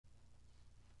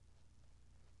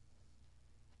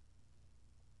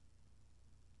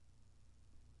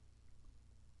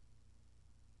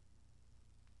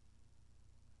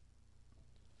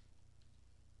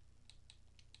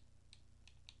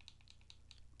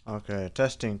Okay,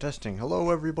 testing, testing. Hello,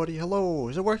 everybody. Hello.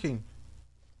 Is it working?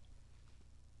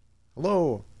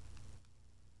 Hello.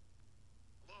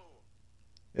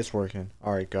 It's working.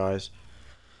 Alright, guys.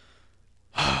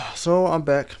 So, I'm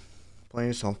back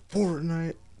playing some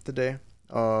Fortnite today.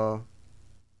 Uh,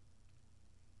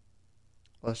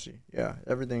 let's see. Yeah,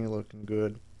 everything looking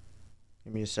good.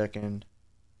 Give me a second.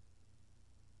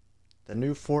 The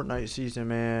new Fortnite season,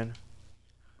 man.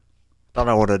 Thought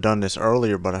I would have done this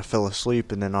earlier, but I fell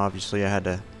asleep, and then obviously I had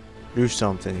to do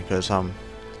something because I'm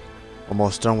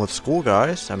almost done with school,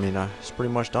 guys. I mean, it's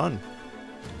pretty much done.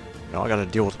 You know, I gotta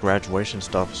deal with graduation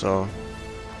stuff, so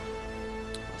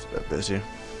it's a bit busy.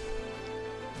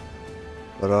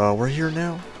 But we're here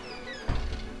now.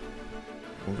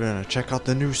 We're gonna check out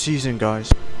the new season,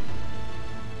 guys.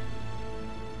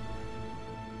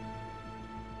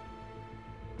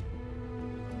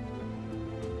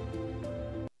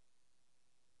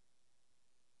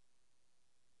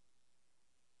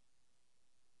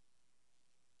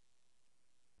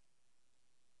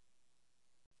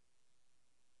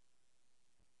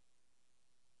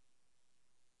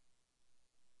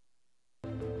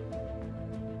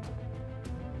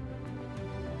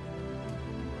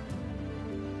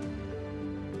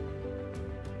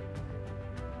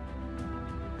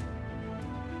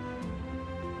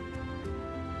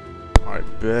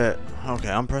 Alright, bet. Okay,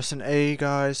 I'm pressing A,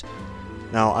 guys.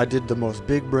 Now, I did the most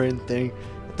big brain thing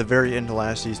at the very end of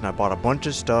last season. I bought a bunch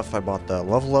of stuff. I bought the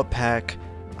level up pack.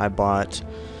 I bought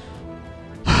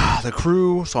the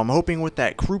crew. So I'm hoping with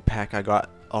that crew pack, I got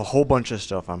a whole bunch of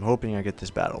stuff. I'm hoping I get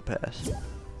this battle pass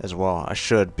as well. I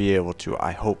should be able to.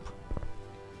 I hope.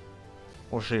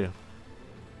 We'll see.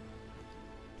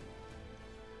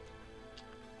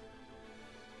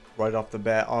 Right off the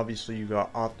bat, obviously you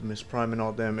got Optimus Prime and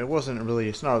all them.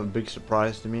 It's not a big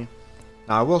surprise to me.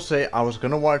 Now I will say I was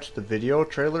gonna watch the video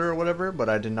trailer or whatever, but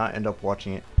I did not end up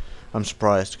watching it. I'm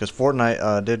surprised because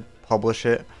Fortnite did publish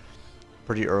it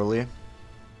pretty early.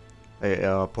 They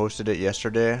posted it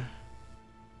yesterday,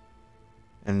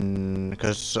 and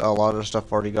because a lot of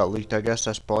stuff already got leaked, I guess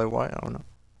that's probably why. I don't know.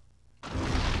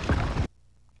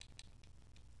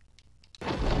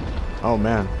 Oh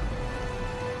man.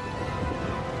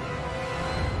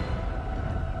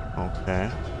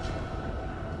 Okay.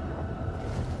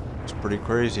 It's pretty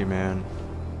crazy, man.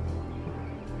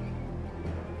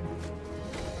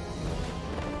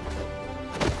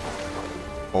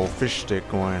 Oh, fish stick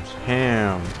going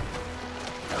ham.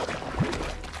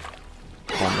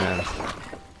 Oh man.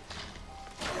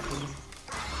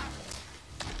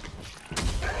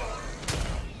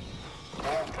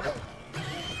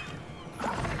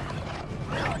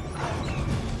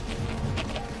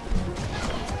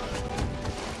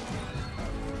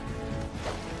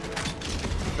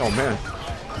 Oh man.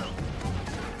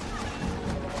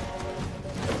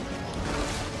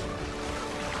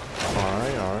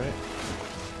 Alright, alright.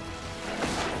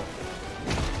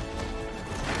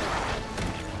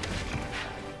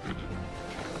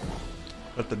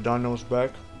 Got the dinos back.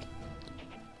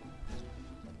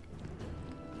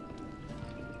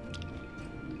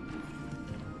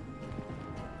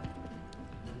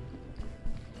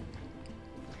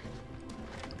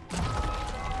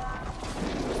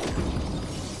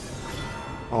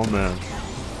 Oh man.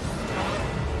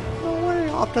 No way,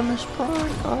 Optimus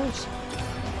Prime, guys.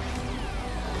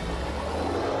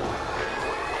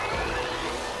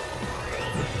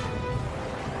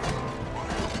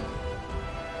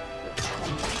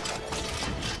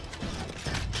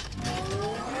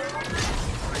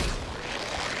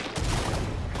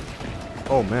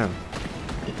 Oh man.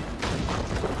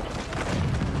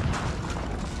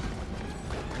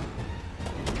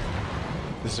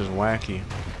 This is wacky.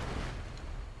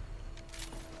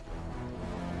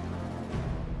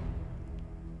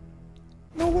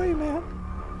 No way, man.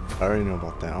 I already know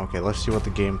about that. Okay, let's see what the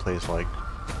gameplay is like.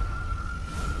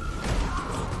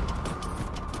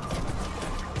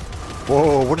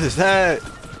 Whoa, what is that?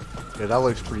 Yeah, that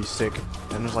looks pretty sick.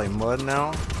 And there's like mud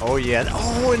now. Oh yeah.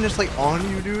 Oh, and it's like on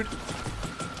you, dude.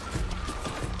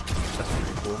 That's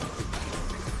pretty cool.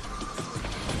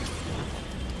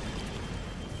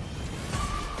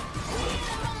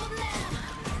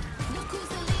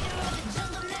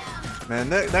 Man,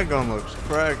 that gun looks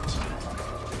cracked.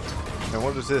 And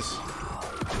what is this?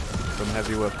 Some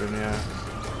heavy weapon, yeah.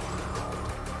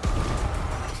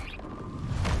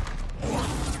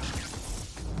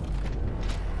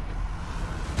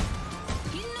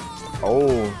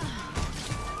 Oh.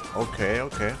 Okay,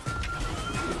 okay.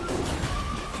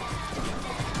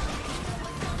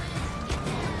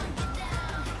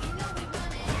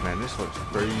 Man, this looks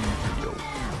crazy, yo.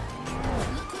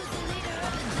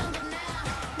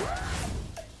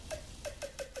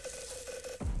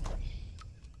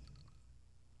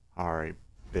 Alright,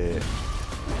 bet.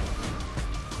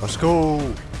 Let's go!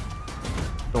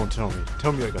 Don't tell me.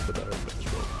 Tell me I got the battle pass,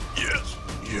 bro. Yes!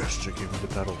 Yes, they gave me the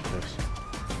battle pass.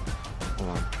 Hold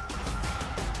on.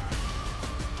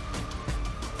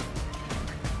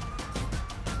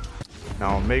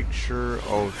 Now make sure.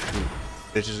 Oh shoot!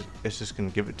 It's just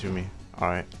gonna give it to me. All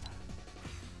right.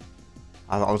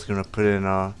 I was gonna put in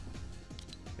yeah,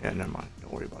 never mind.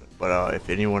 Don't worry about it. But if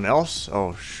anyone else,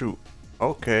 oh shoot.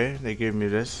 Okay, they gave me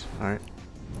this. All right.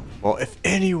 Well, if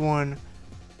anyone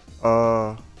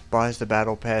buys the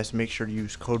battle pass, make sure to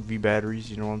use code VBatteries.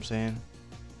 You know what I'm saying?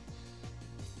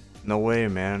 No way,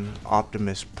 man.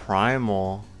 Optimus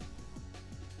Primal.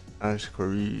 That's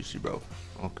crazy, bro.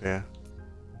 Okay.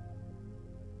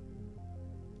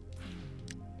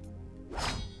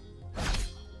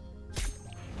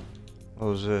 What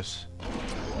was this?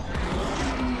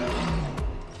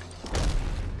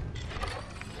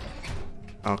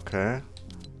 Okay.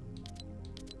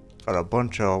 Got a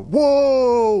bunch of...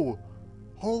 Whoa!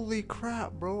 Holy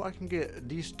crap, bro. I can get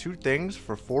these 2 things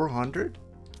for 400?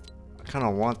 I kind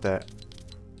of want that.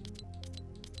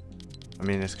 I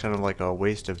mean, it's kind of like a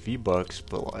waste of V-Bucks,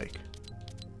 but like...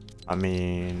 I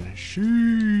mean,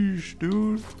 sheesh,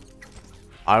 dude.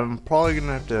 I'm probably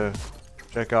gonna have to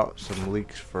check out some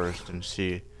leaks first and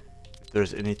see if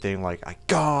there's anything like I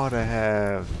gotta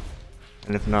have,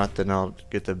 and if not, then I'll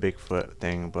get the Bigfoot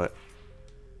thing. But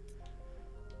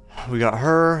we got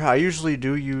her. I usually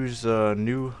do use the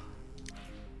new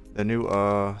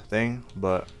thing,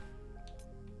 but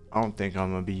I don't think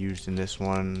I'm gonna be using this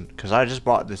one because I just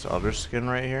bought this other skin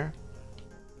right here,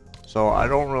 so I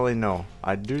don't really know.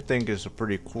 I do think it's a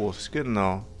pretty cool skin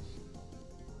though.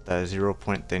 That 0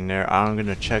 point thing there. I'm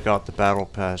gonna check out the battle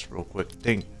pass real quick.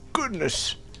 Thank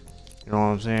goodness. You know what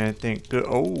I'm saying? Thank good.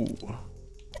 Oh.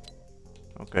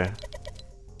 Okay.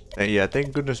 Yeah.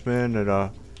 Thank goodness, man, that I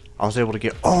was able to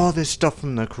get all this stuff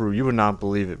from the crew. You would not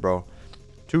believe it, bro.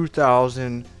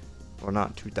 2,000, or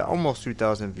not 2,000, almost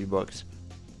 2,000 V-Bucks,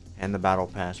 and the battle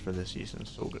pass for this season.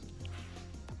 So good.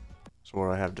 So what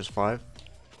do I have? Just 5?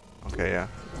 Okay, yeah.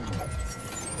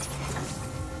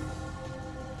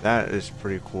 That is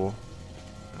pretty cool.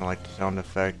 I like the sound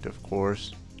effect, of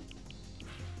course.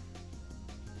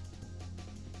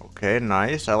 Okay,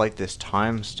 nice. I like this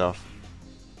time stuff.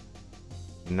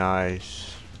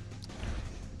 Nice.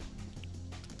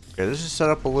 Okay, this is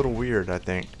set up a little weird, I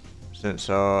think, since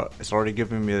it's already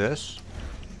giving me this,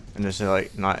 and this is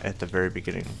like not at the very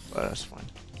beginning, but that's fine.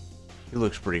 He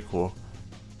looks pretty cool.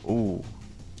 Ooh.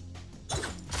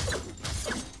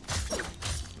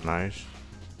 Nice.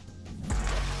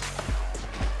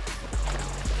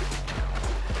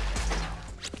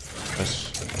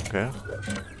 Okay.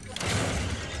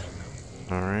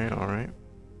 Alright, alright.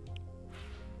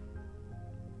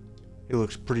 He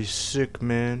looks pretty sick,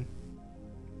 man.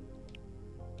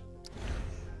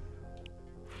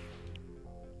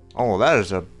 Oh, that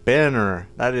is a banner.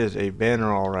 That is a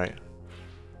banner, alright.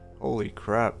 Holy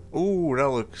crap. Ooh, that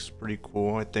looks pretty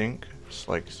cool, I think. It's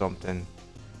like something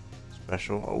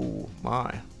special. Oh,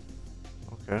 my.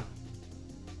 Okay.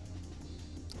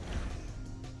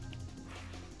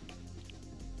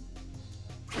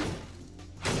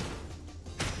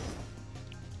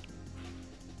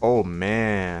 Oh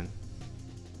man,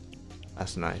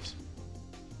 that's nice.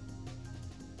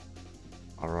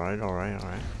 Alright, alright,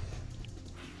 alright.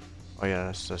 Oh yeah,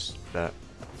 that's just that.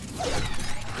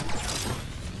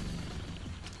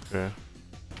 Okay.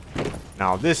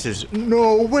 Now this is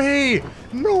no way!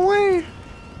 No way!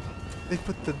 They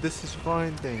put the "this is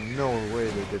fine" thing. No way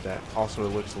they did that. Also,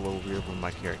 it looks a little weird with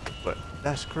my character, but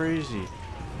that's crazy.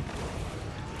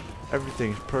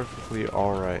 Everything's perfectly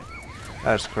alright.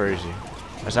 That's crazy.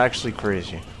 That's actually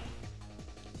crazy.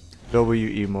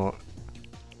 W emote.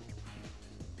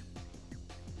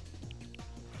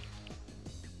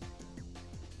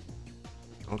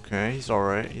 Okay, he's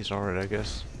alright. He's alright, I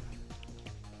guess.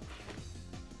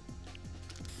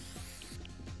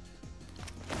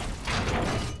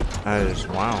 That is,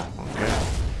 wow, okay.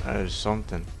 That is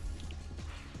something.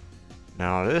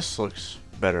 Now this looks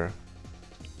better.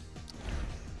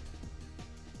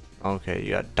 Okay,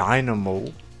 you got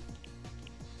Dynamo.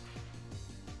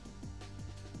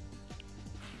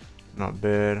 Not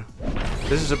bad.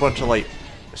 This is a bunch of like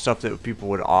stuff that people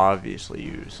would obviously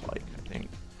use, like, I think,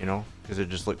 you know, because it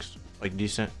just looks like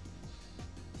decent.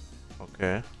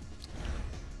 Okay.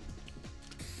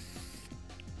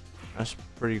 That's a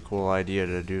pretty cool idea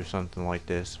to do something like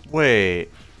this.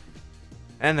 Wait.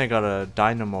 And they got a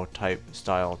dynamo type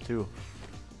style too.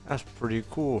 That's pretty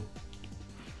cool.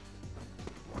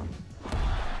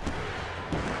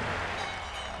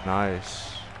 Nice.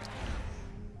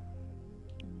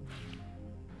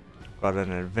 Got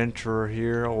an adventurer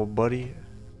here, old buddy.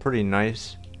 Pretty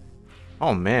nice.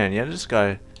 Oh man, yeah, this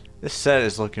set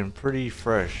is looking pretty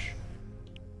fresh.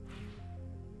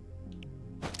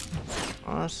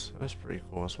 Oh, that's pretty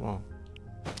cool as well.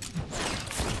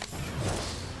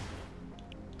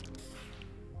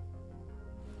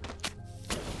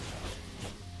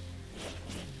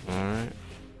 Alright.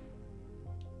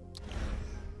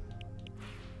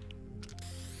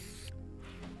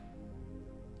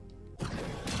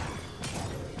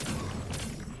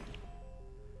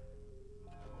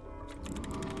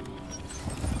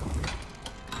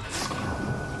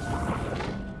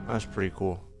 That's pretty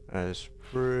cool. That is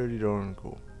pretty darn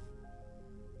cool.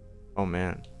 Oh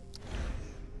man.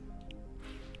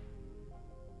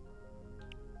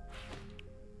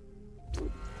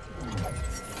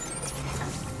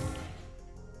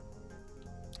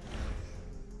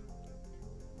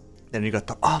 Then you got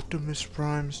the Optimus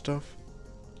Prime stuff.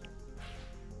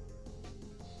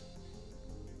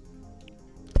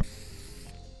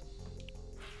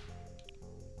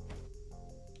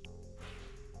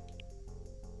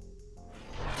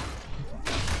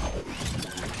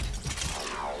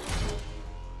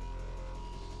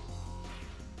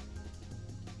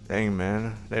 Dang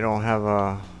man, they don't have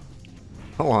a...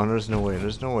 Hold on, there's no way.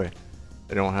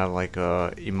 They don't have like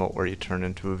a emote where you turn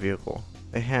into a vehicle.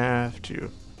 They have to.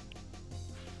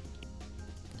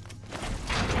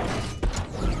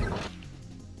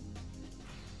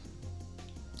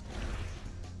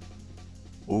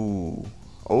 Ooh.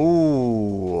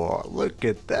 Oh, look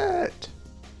at that.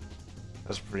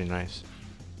 That's pretty nice.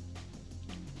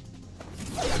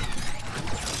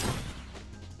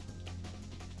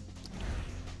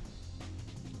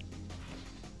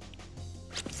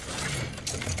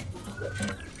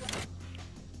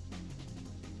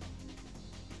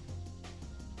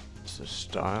 It's a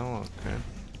style, okay.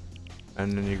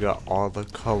 And then you got all the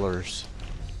colors.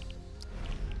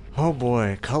 Oh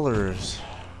boy, colors.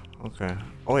 Okay.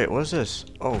 Oh wait, what's this?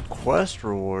 Oh, quest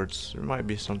rewards. There might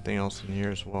be something else in here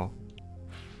as well.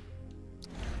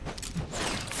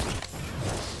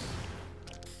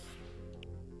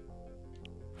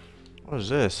 What is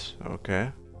this?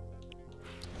 Okay.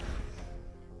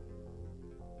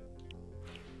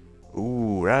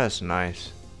 Ooh, that's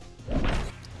nice.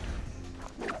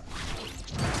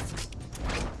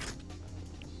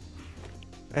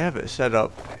 They have it set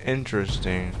up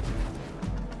interesting.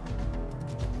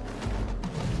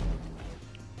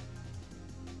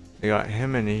 They got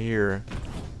him in here.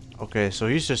 Okay, so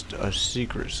he's just a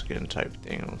secret skin type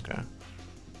thing, okay.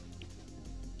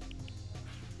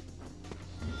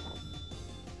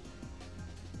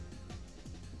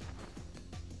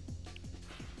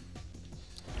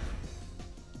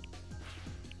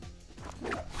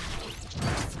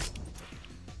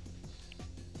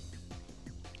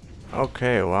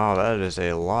 Okay, wow, that is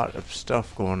a lot of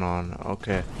stuff going on.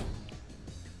 Okay.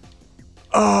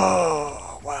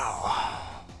 Oh, wow.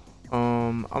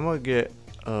 I'm gonna get,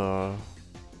 I'm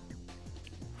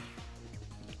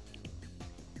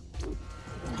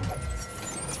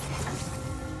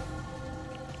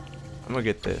gonna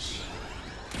get this.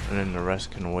 And then the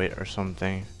rest can wait or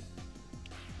something.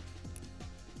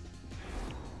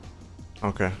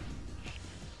 Okay.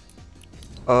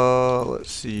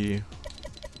 Let's see.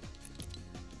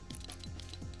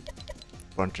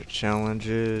 Bunch of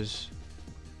challenges.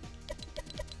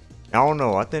 I don't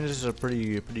know. I think this is a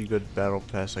pretty good battle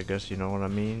pass, I guess, you know what I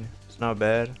mean? It's not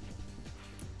bad.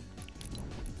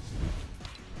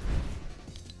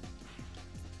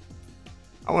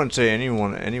 I wouldn't say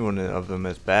anyone of them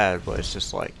is bad, but it's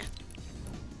just like,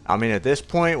 I mean, at this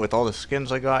point with all the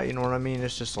skins I got, you know what I mean?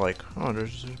 It's just like, oh,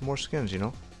 there's more skins, you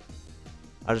know?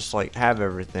 I just like have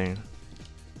everything.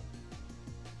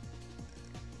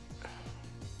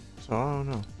 So I don't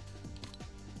know.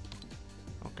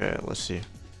 Okay, let's see.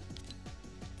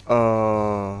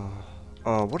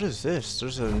 What is this?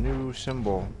 There's a new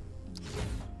symbol.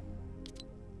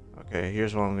 Okay,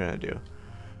 here's what I'm gonna do.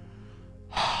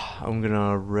 I'm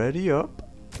gonna ready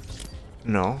up.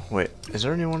 No, wait, is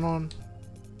there anyone on?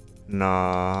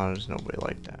 Nah, there's nobody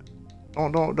like that.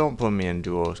 Don't put me in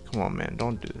duos. Come on, man,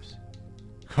 don't do this.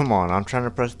 Come on, I'm trying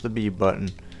to press the B button.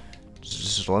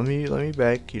 Just let me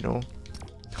back, you know.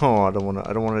 Oh, I don't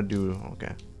wanna do.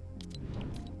 Okay.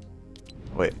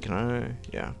 Wait, can I?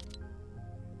 Yeah.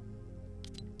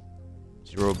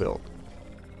 0 build.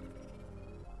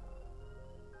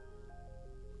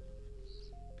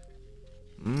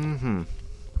 Mm-hmm.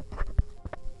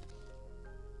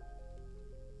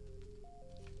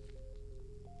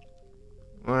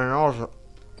 Man, I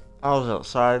was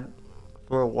outside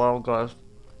for a while, guys,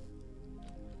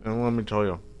 and let me tell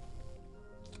you,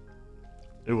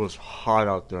 It was hot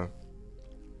out there.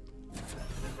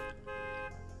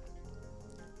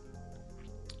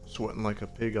 Sweating like a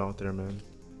pig out there, man.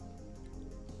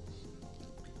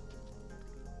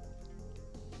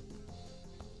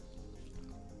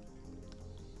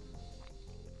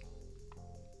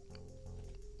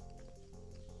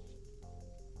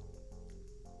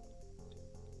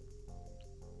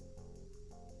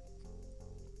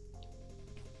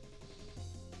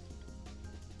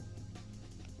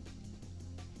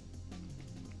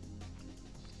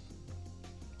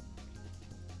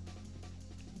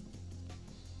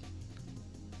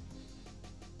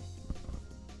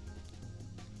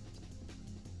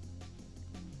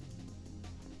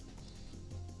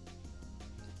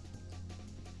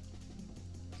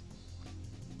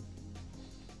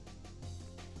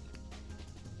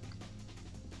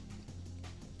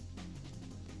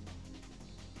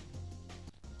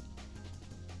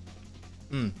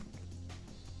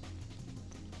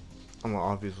 I'm gonna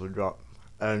obviously drop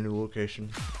at a new location.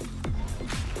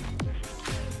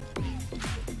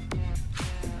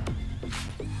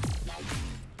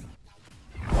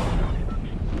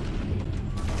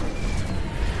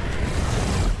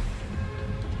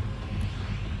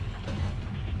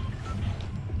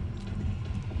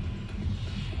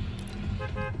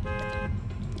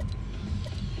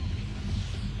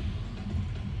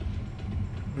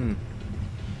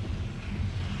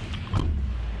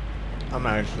 I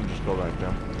might actually just go back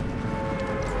there.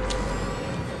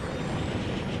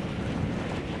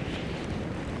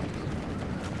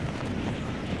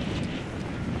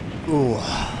 Ooh,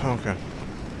 okay.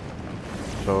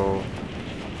 So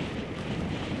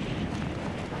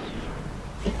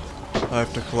I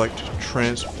have to collect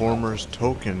Transformers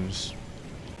tokens.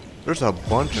 There's a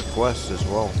bunch of quests as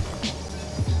well.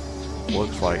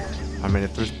 Looks like. I mean,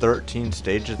 if there's 13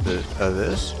 stages of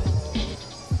this,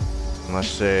 and let's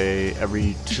say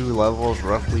every 2 levels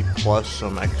roughly plus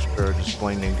some extra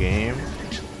displaying in game,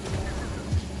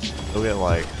 you'll get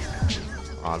like,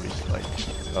 obviously like,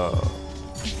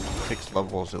 6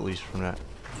 levels at least from that.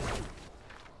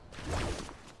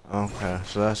 Okay,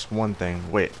 so that's one thing.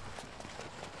 Wait.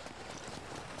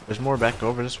 There's more back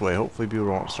over this way. Hopefully people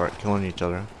won't start killing each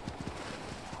other.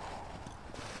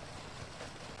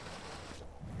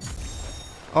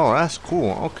 Oh, that's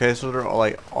cool. Okay, so they're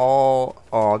like all...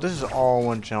 Oh, this is all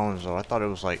one challenge though. I thought it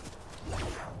was like...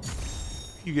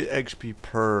 You get XP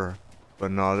per...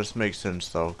 But no, this makes sense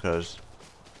though, because...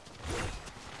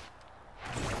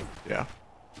 Yeah.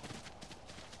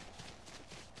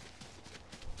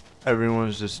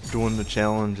 Everyone's just doing the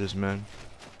challenges, man.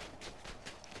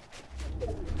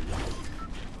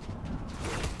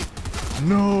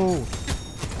 No!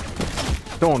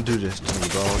 Don't do this to me,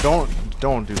 bro.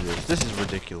 Don't do this. This is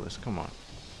ridiculous. Come on.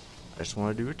 I just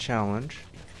want to do a challenge.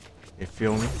 You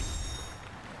feel me?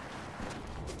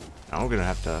 Now I'm gonna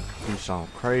have to do some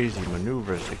crazy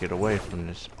maneuvers to get away from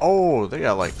this. Oh, they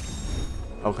got like...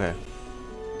 Okay.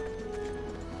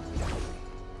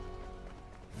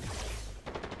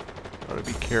 Gotta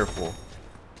be careful.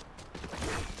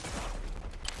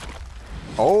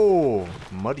 Oh,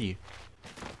 muddy.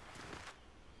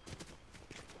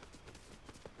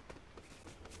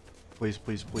 Please,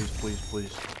 please, please, please,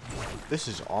 please. This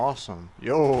is awesome.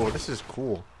 Yo, this is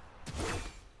cool.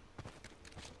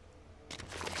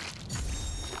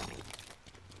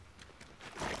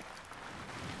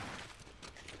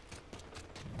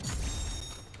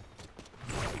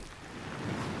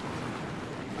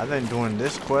 I think doing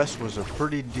this quest was a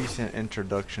pretty decent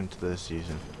introduction to this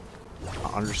season. I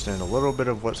understand a little bit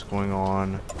of what's going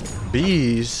on.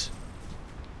 Bees?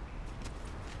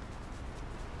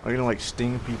 Are you gonna like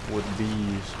sting people with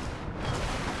bees?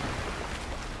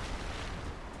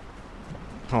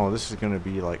 Oh, this is gonna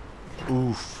be like,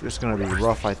 oof. It's gonna be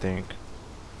rough, I think,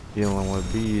 dealing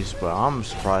with bees, but I'm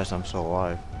surprised I'm still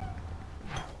alive.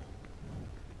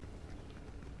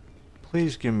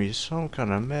 Please give me some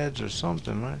kind of meds or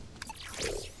something, man.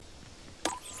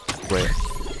 Wait.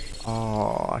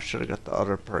 Oh, I should have got the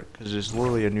other perk, because it's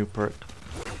literally a new perk.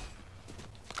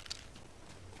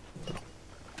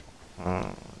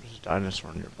 There's a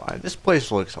dinosaur nearby. This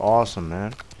place looks awesome,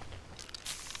 man.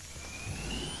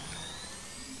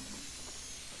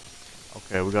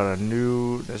 Okay, we got a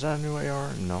new... Is that a new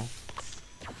AR? No.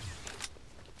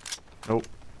 Nope.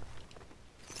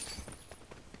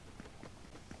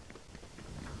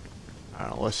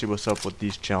 Alright, let's see what's up with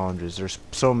these challenges. There's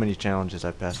so many challenges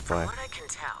I passed by. From what I can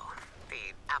tell,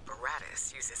 the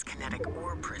apparatus uses kinetic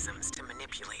ore prisms to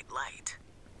manipulate light.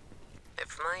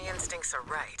 If my instincts are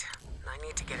right, I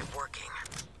need to get it working.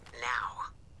 Now.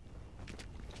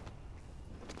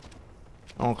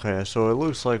 Okay, so it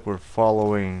looks like we're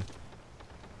following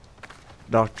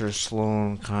Dr.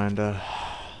 Sloan, kinda,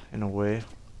 in a way.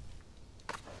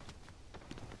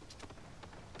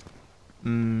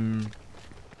 So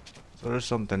there's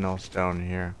something else down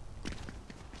here.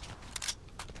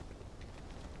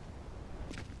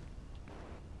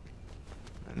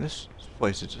 And this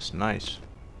place is just nice.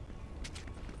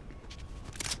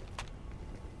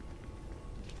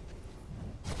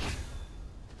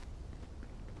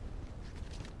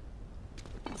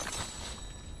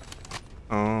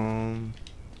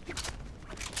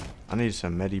 I need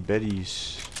some Medi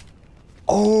Betties.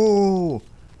 Oh!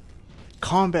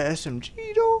 Combat SMG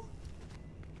though?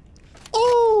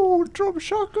 Oh! Drum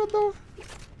shotgun though?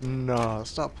 No,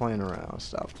 stop playing around.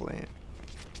 Stop playing.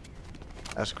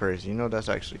 That's crazy. You know, that's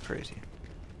actually crazy.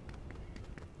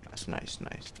 That's nice,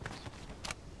 nice.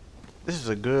 This is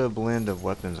a good blend of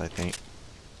weapons, I think.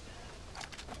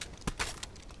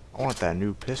 I want that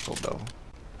new pistol though.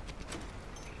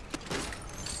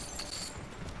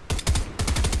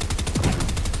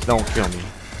 Don't kill me.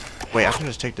 Wait, I can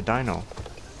just take the dino.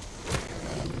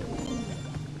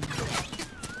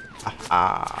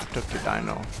 I took the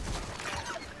dino.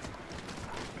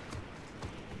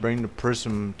 Bring the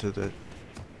prism to the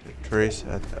trace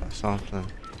at the something.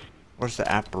 Where's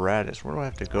the apparatus? Where do I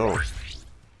have to go?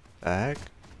 The heck?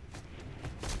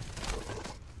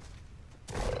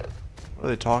 What are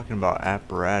they talking about?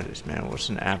 Apparatus, man. What's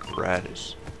an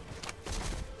apparatus?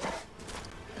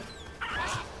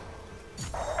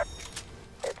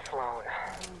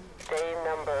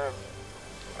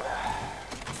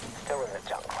 Still in the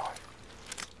jungle.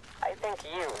 I think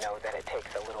you know that it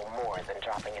takes a little more than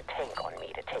dropping a tank on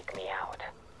me to take me out.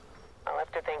 I'll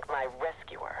have to thank my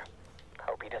rescuer.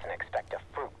 Hope he doesn't expect a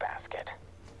fruit basket.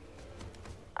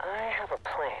 I have a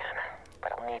plan,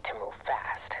 but I'll need to move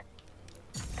fast.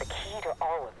 The key to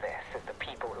all of this is the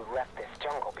people who left this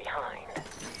jungle behind.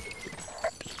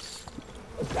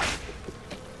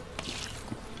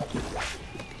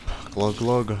 Glug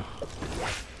glug.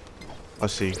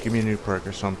 Let's see, give me a new perk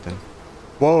or something.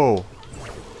 Whoa!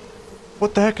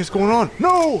 What the heck is going on?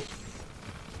 No!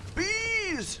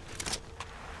 Bees!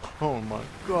 Oh my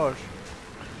gosh.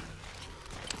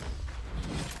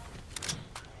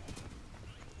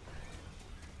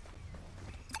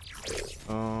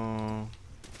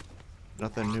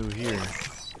 Nothing new here.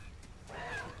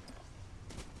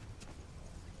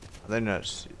 I think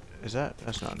that's... Is that?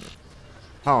 That's not new.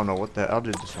 I don't know what the hell. I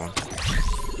did this one.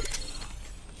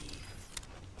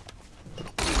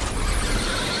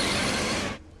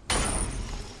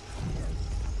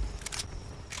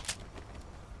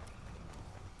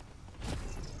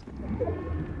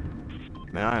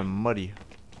 Man, I am muddy.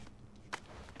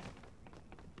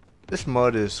 This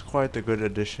mud is quite a good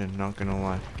addition, not gonna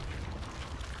lie.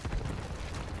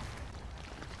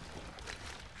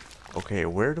 Okay,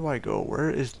 where do I go? Where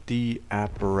is the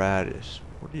apparatus?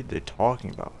 What are they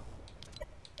talking about?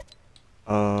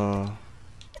 Oh,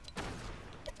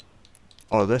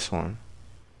 this one.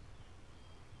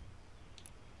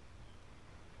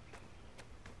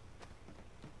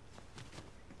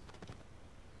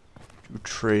 To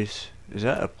trace. Is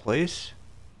that a place?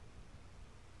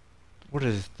 What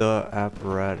is the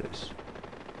apparatus?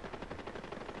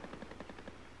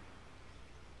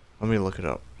 Let me look it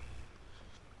up.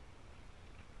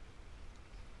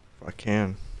 If I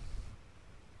can.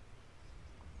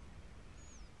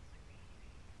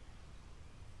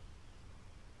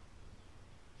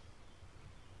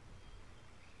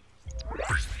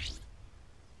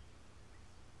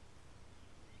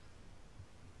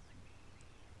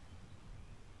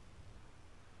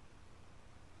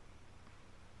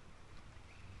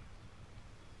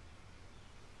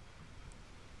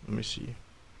 Let me see.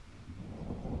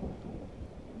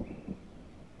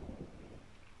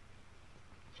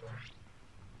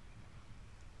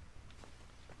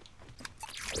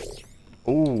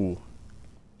 Oh.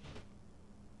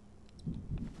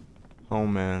 Oh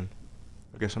man.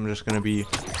 I guess I'm just gonna be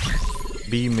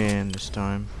B-man this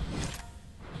time.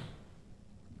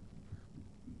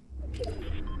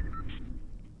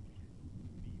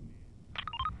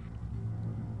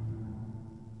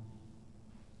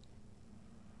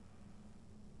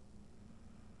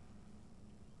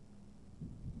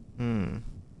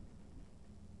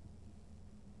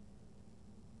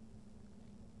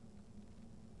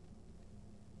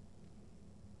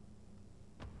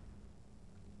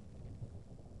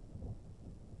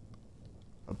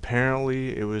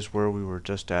 Apparently, it was where we were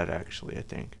just at, actually, I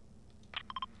think.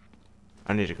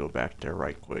 I need to go back there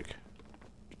right quick.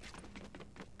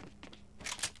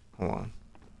 Hold on.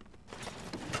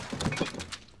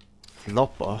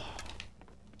 Loppa.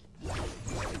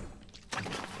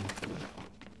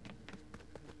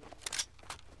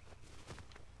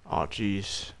 Oh,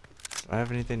 jeez. Do I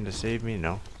have anything to save me?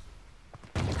 No.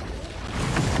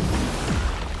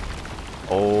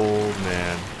 Oh,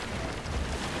 man.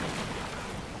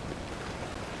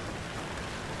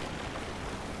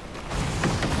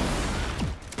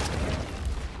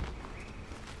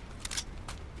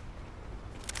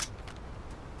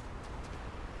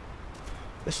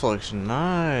 This looks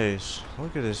nice.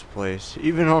 Look at this place.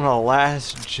 Even on a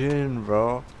last gen,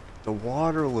 bro. The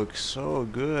water looks so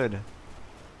good.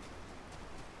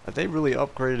 They really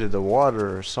upgraded the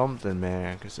water or something,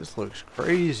 man, because this looks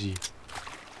crazy.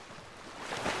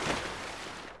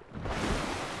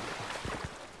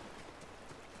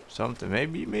 Something.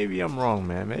 Maybe I'm wrong,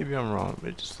 man. Maybe I'm wrong,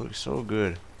 but it just looks so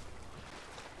good.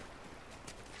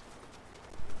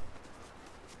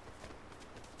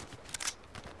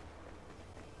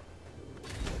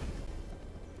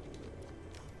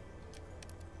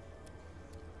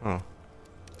 Huh.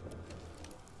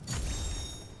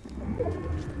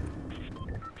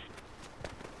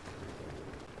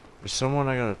 There's someone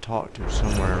I gotta talk to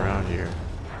somewhere around here.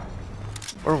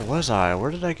 Where was I? Where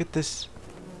did I get this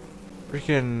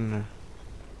freaking...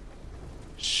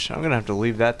 I'm gonna have to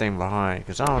leave that thing behind,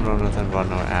 because I don't know nothing about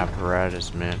no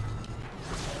apparatus, man.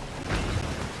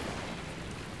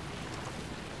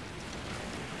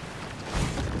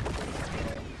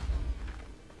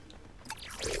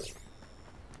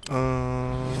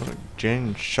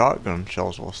 Jane shotgun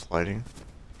shells while sliding.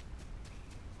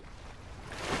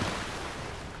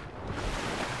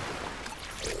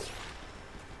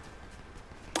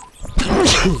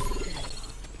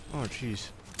 Oh, jeez.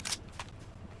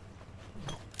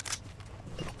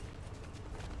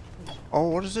 Oh,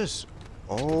 what is this?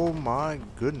 Oh my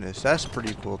goodness, that's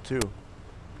pretty cool too.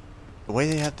 The way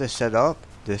they have this set up,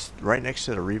 this right next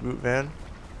to the reboot van.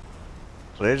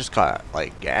 So they just got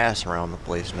like gas around the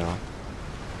place now.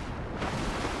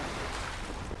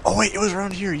 Oh wait, it was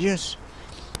around here, yes.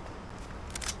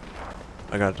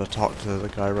 I got to talk to the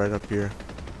guy right up here.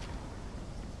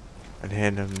 And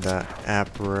hand him that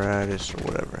apparatus or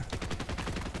whatever.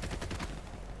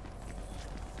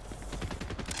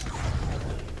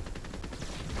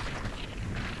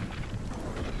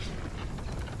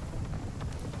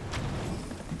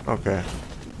 Okay.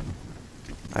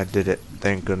 I did it.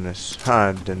 Thank goodness.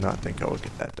 I did not think I would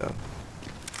get that done.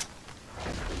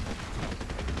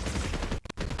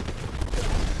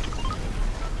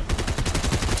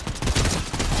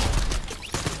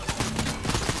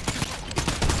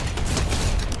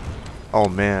 Oh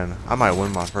man, I might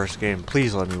win my first game.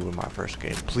 Please let me win my first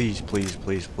game. Please, please,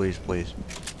 please, please, please.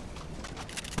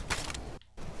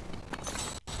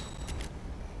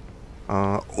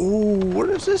 Ooh, what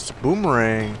is this?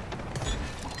 Boomerang.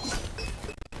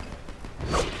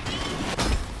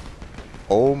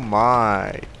 Oh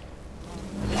my.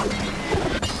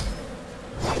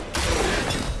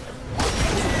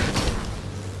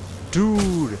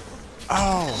 Dude.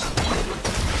 Oh.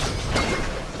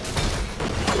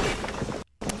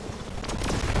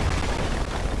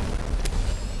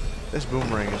 This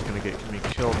boomerang is gonna get me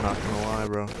killed, not gonna lie,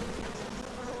 bro.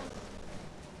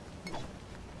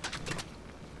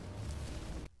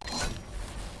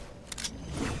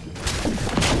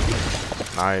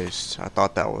 Nice. I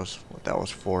thought that was what that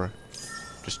was for.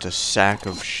 Just a sack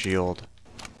of shield.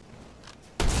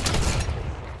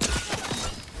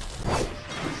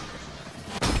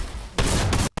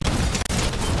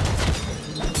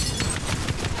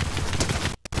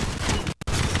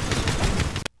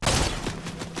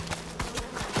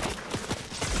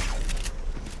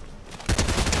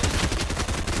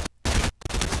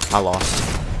 I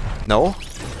lost. No?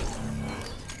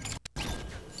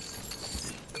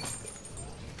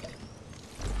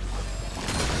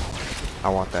 I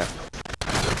want that.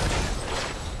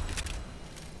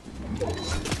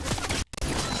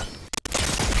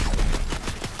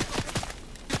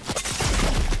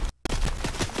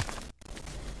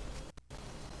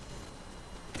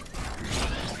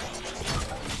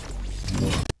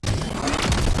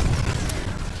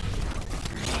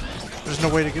 There's no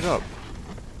way to get up.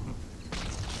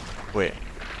 Wait.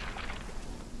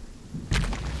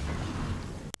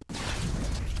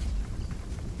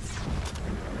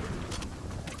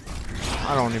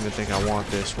 I don't even think I want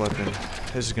this weapon.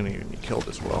 This is gonna get me killed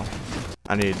as well.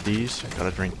 I need these. I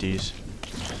gotta drink these.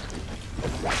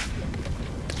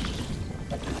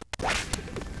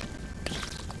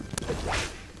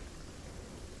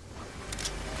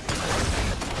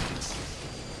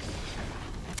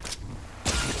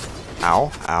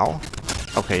 Ow, ow.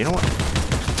 Okay, you know what?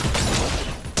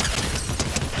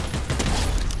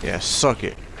 Yeah, suck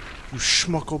it. You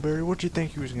schmuckleberry. What do you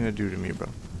think he was gonna do to me, bro?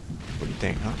 What do you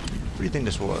think, huh? What do you think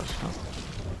this was, huh?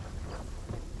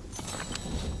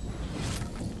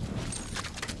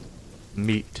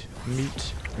 Meat.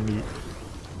 Meat. Meat.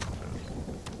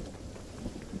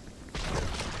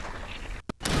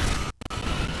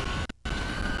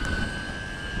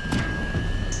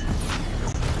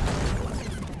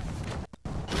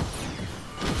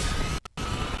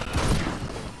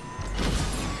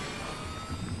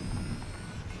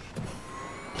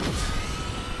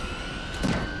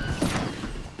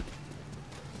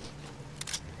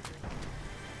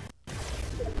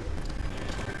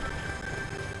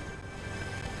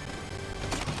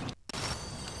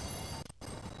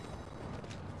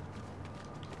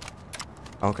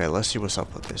 Okay, let's see what's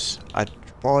up with this. I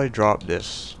probably dropped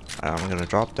this. I'm gonna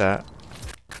drop that.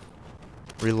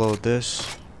 Reload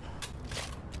this.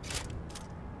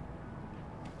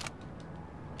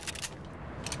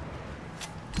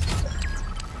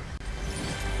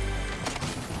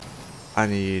 I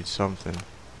need something.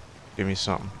 Give me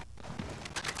something.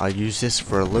 I'll use this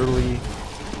for literally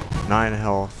 9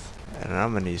 health, and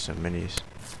I'm gonna need some minis.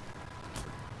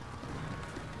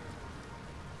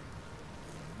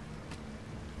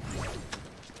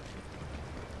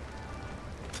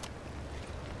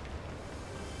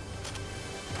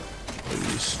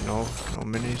 Please, no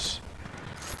minis.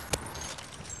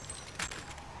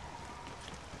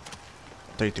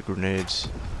 Take the grenades.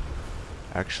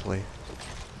 Actually.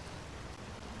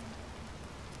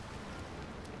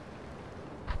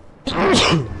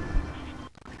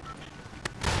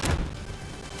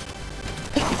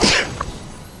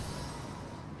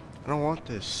 I don't want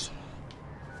this.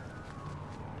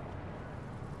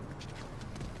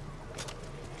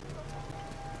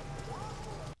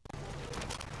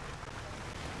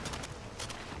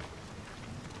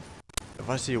 If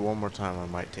I see it one more time, I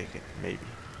might take it. Maybe.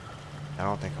 I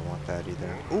don't think I want that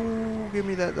either. Ooh, give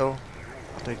me that though.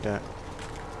 I'll take that.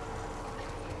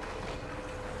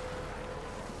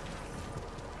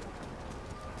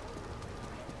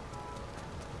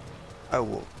 I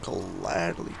will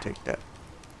gladly take that.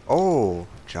 Oh,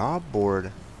 job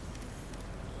board.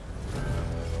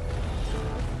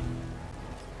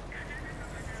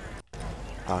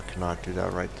 I cannot do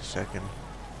that right this second.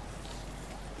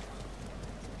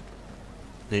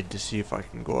 Need to see if I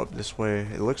can go up this way.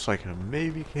 It looks like I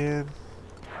maybe can.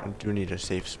 I do need a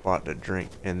safe spot to drink,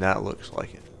 and that looks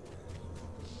like it.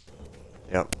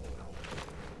 Yep.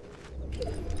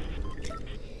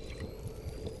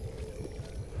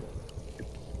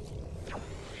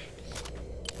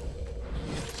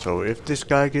 So if this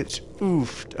guy gets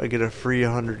oofed, I get a free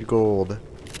 100 gold.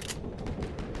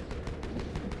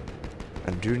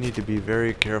 I do need to be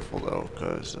very careful though,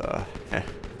 because,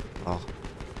 well,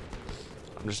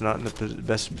 I'm just not in the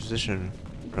best position,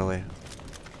 really.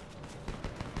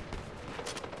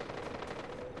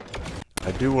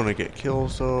 I do want to get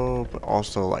kills though, but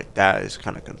also like that is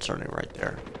kind of concerning right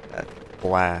there. That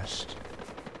blast.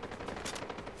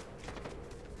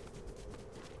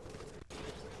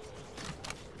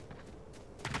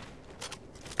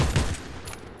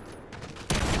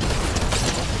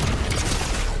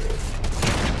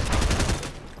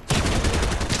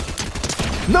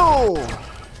 No!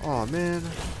 Oh man,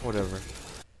 whatever.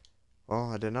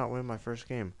 Well, I did not win my first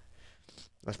game.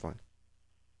 That's fine.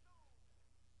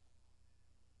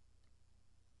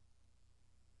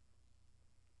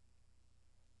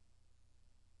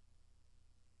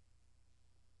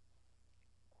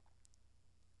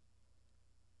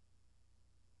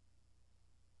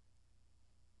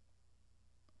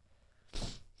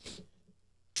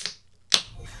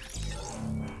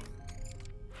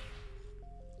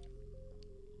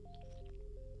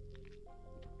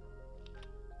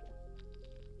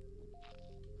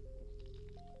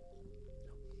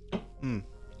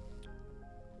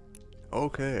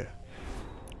 Okay.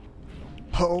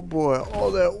 Oh boy,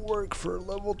 all that work for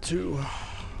level 2.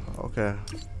 Okay.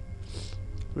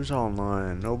 Who's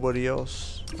online? Nobody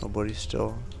else? Nobody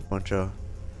still? A bunch of...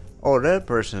 Oh, that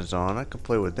person's on. I could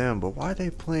play with them, but why are they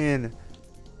playing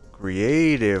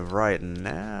creative right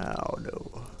now,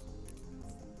 though?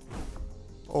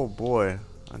 Oh boy,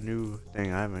 a new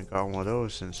thing. I haven't got one of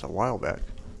those since a while back.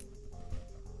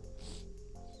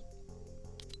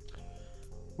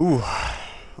 Ooh.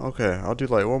 Okay, I'll do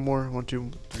like one more, 1,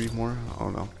 2, 3 more. I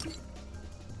don't know.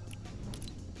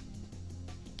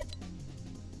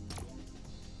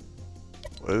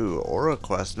 Ooh, Aura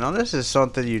Quest. Now this is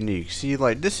something unique. See,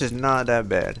 like this is not that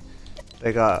bad.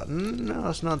 They got, no,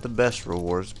 it's not the best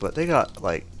rewards, but they got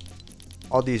like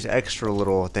all these extra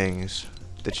little things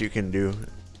that you can do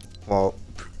while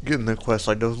getting the quest,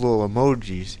 like those little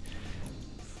emojis.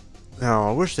 Now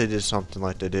I wish they did something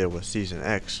like they did with Season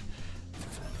X,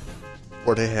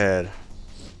 where they had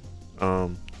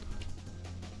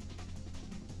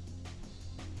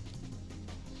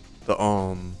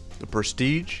the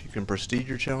prestige. You can prestige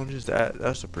your challenges.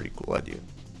 That's a pretty cool idea.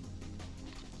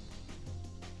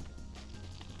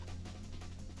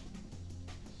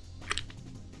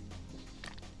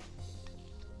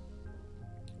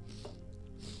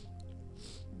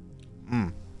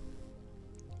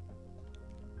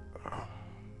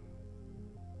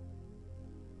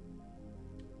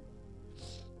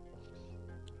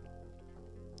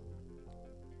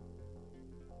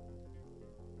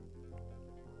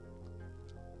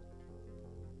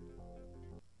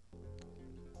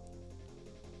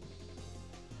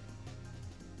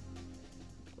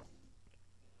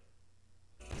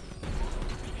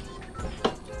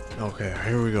 Okay,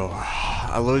 here we go.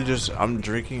 I'm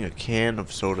drinking a can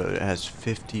of soda that has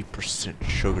 50%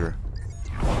 sugar.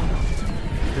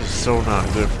 This is so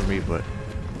not good for me, but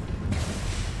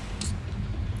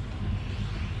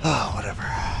whatever.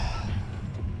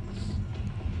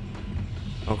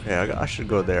 Okay, I should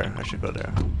go there. I should go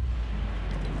there.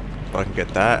 So I can get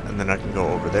that, and then I can go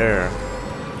over there.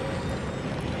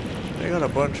 They got a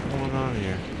bunch going on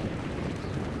here.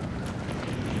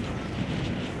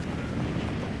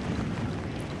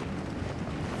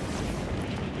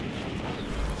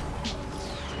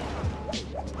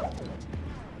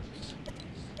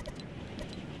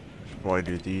 Probably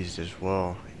do these as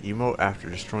well. Emote after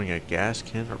destroying a gas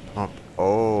can or pump.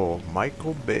 Oh,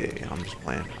 Michael Bay. I'm just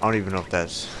playing. I don't even know if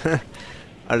that's.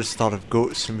 I just thought of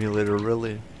Goat Simulator,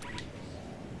 really.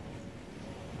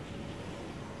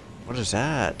 What is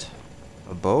that?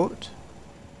 A boat?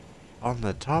 On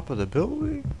the top of the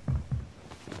building?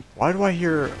 Why do I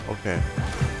hear. Okay.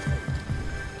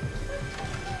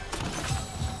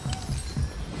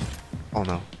 Oh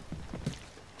no.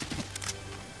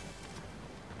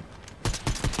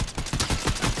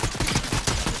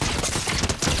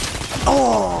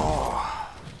 Oh,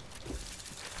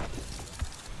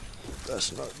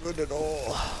 that's not good at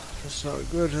all. That's not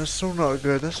good. That's so not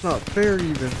good. That's not fair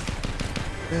even.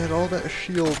 Man, all that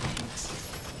shield.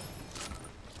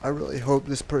 I really hope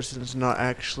this person's not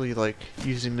actually like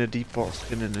using the default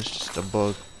skin and it's just a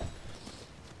bug.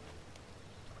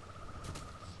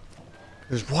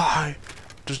 Cause why?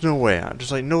 There's no way.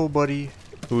 There's like nobody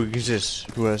who exists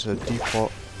who has a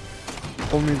default.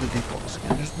 Only the default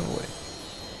skin. There's no way.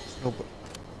 Nobody.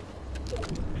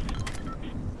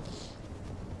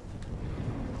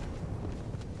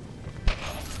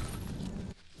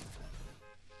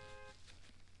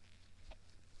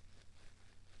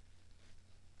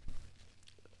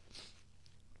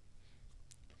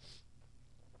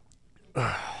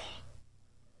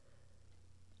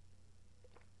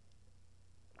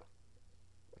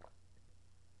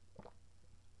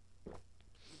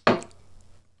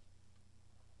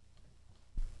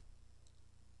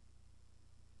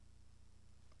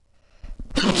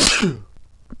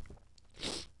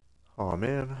 Oh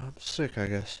man, I'm sick, I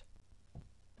guess.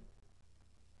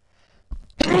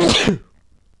 Oh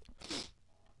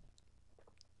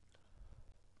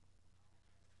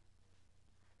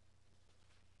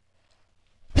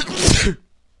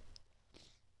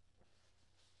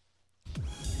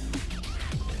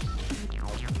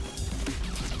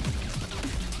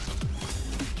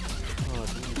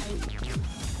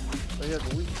yeah,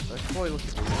 the leaks. I should probably look at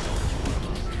the leaks.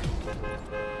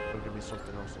 It'll give me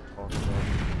something else to talk about.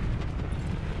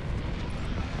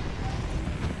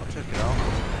 I'll check it out.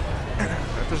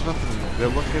 If there's nothing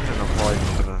good looking, then I'm probably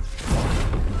just gonna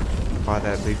buy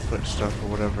that Bigfoot stuff or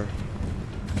whatever.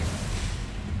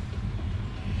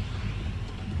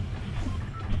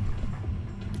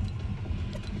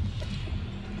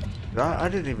 I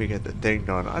didn't even get the thing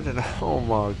done. I didn't. Oh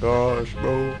my gosh,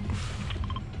 bro.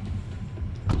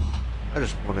 I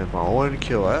just wanted my one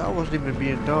kill. I wasn't even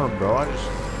being dumb, bro. I just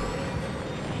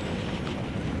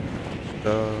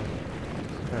yeah.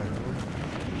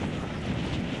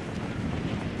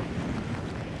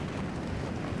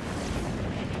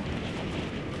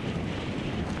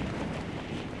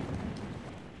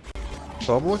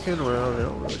 So I'm looking around. I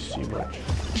don't really see much.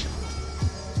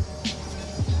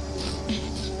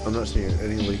 I'm not seeing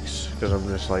any leaks because I'm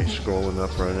just like scrolling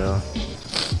up right now.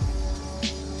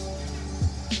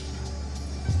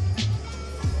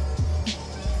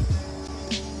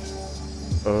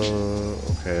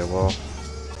 Okay, well,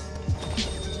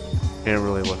 can't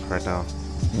really look right now.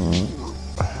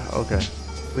 Okay,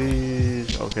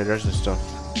 please. Okay, there's the stuff.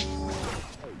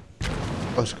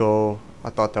 Let's go. I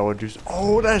thought that would just.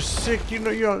 Oh, that's sick. You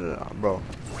know, bro.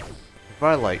 If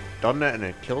I like done that and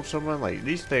it killed someone, like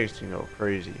these things can go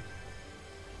crazy.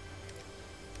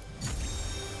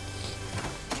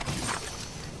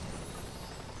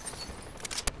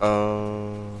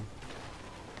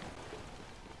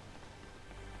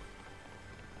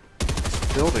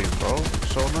 building, bro.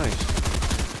 So nice.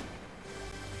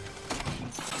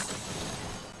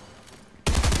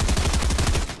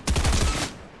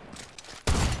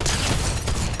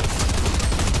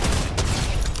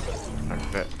 I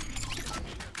bet.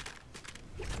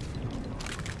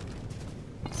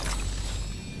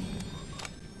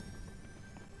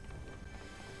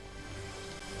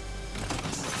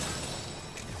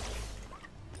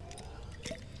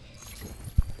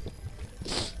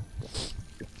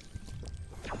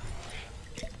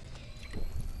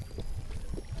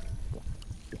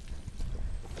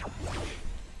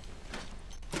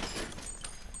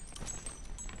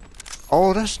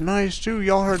 Oh, that's nice too.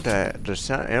 Y'all heard that?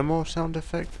 The ammo sound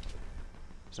effect?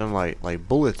 Some like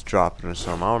bullets dropping or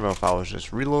something. I don't know if I was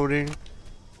just reloading.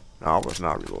 No, I was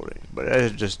not reloading. But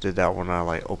it just did that when I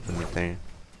like opened the thing.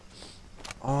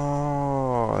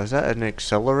 Oh, is that an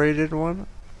accelerated one?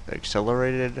 The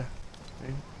accelerated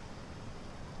thing?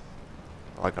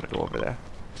 Oh, I gotta go over there.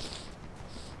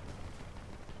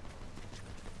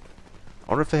 I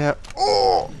wonder if they have.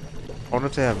 Oh! I wonder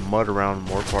if they have mud around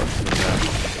more parts than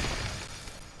that.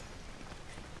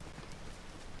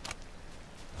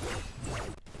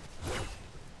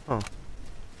 Huh.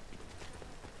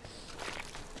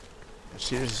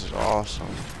 See, this is awesome.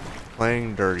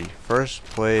 Playing dirty. First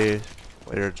player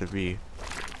to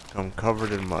become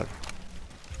covered in mud.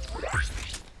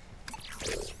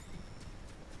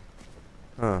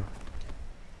 Huh.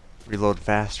 Reload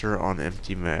faster on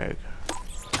empty mag.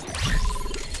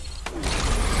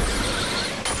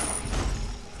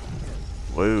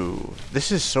 Whoa.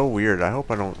 This is so weird. I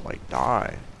hope I don't like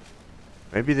die.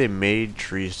 Maybe they made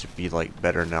trees to be like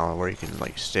better now where you can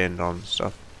like stand on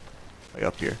stuff. Like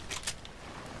up here.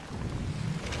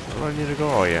 Where do I need to go?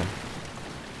 Oh yeah.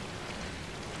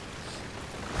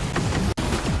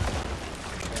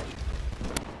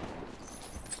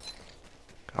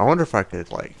 I wonder if I could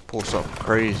like pull something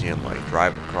crazy and like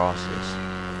drive across this.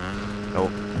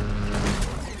 Nope.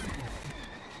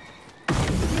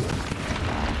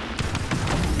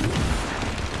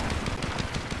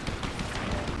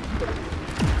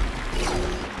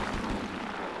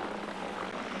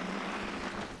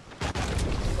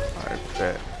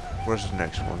 Where's the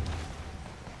next one?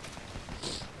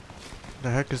 The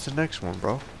heck is the next one,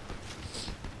 bro?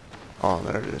 Oh,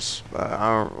 there it is. But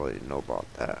I don't really know about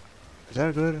that. Is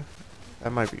that good?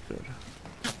 That might be good.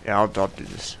 Yeah, I'll do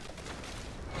this.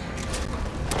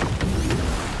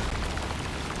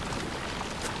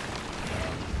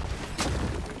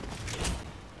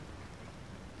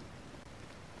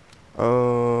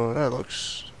 Oh, that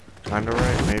looks kind of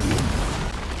right, maybe.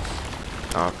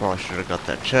 I probably should have got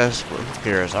that chest, but who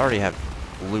cares? I already have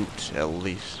loot, at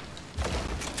least.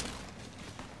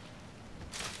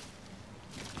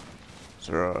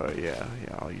 So, yeah,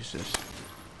 I'll use this.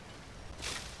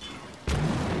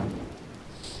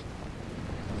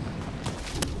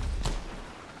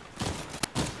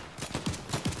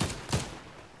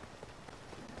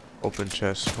 Open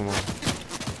chest, come on.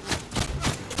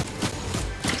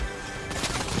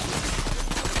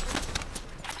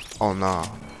 Oh, nah.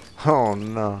 Oh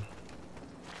no.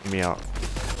 Get me out.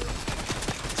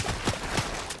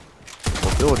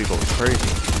 Mobility goes crazy.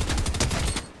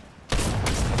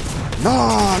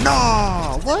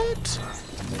 No! What?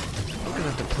 I'm gonna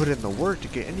have to put in the work to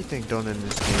get anything done in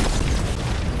this game.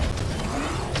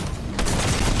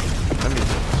 Let me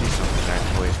see something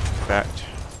actually. Fact.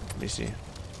 Let me see.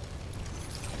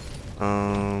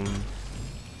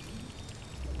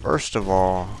 First of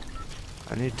all,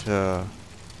 I need to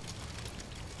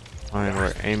find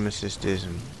where aim assist is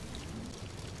and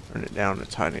turn it down a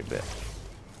tiny bit.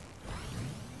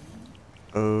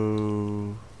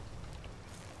 Oh.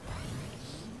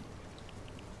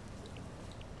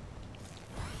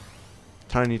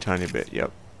 Tiny bit,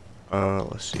 yep.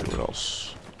 Let's see what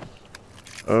else.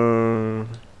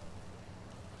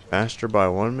 Faster by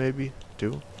 1 maybe?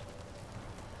 2?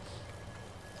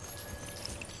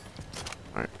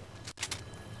 Alright.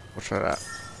 We'll try that.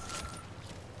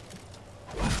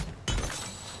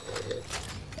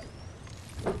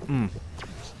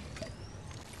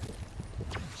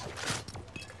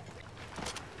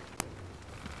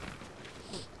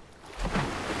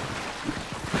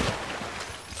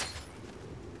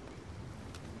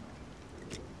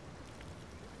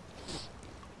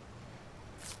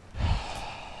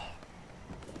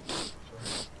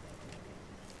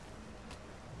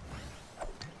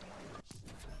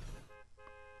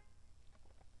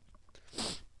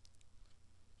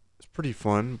 Pretty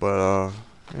fun, but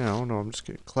yeah, I don't know, I'm just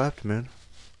getting clapped, man.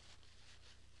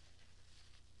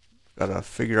 Gotta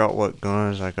figure out what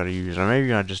guns I gotta use. Or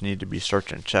maybe I just need to be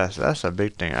searching chests. That's a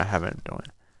big thing I haven't done.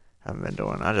 Haven't been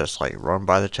doing. I just like run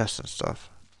by the chest and stuff.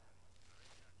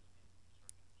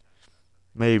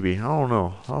 Maybe. I don't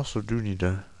know. I also do need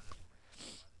to.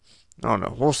 I don't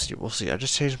know. We'll see. We'll see. I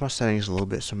just changed my settings a little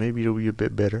bit, so maybe it'll be a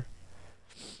bit better.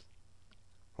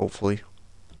 Hopefully.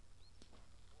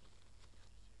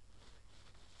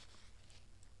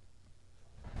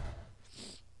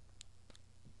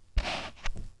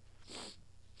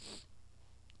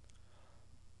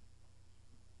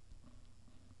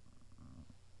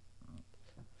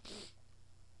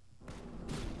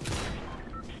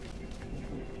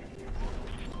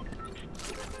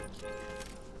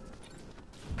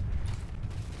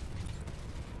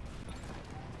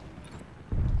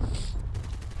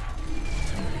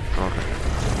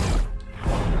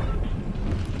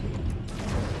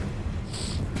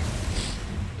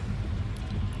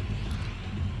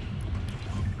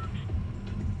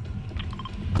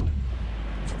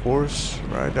 Course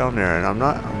right down there, and I'm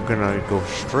gonna go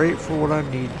straight for what I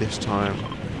need this time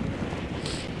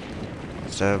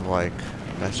instead of like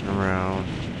messing around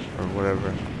or whatever,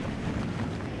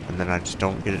 and then I just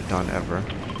don't get it done ever.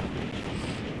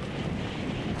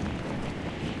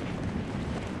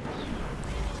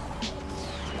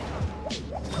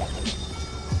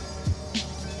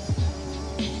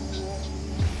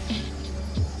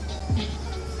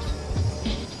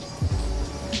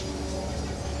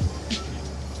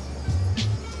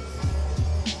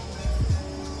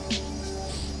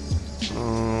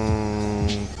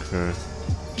 Okay.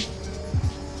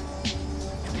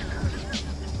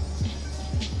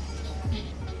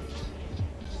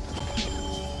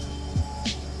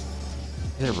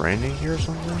 Is it raining here or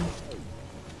something?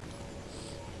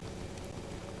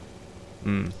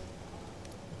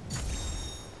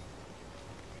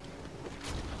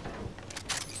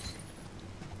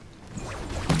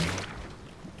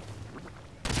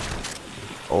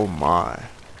 Oh my.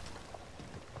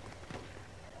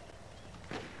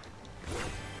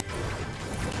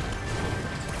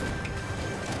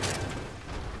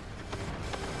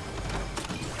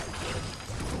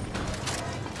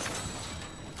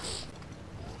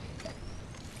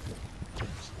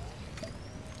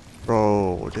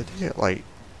 Bro, did they like...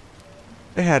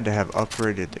 They had to have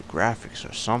upgraded the graphics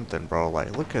or something, bro.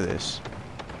 Like, look at this.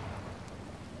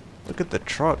 Look at the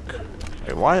truck.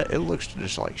 Like, why? It looks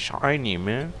just like shiny,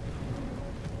 man.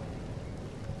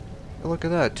 Hey, look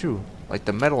at that, too. Like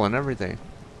the metal and everything.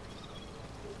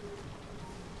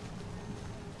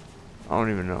 I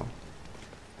don't even know.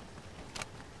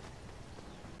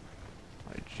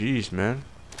 Like, jeez, man.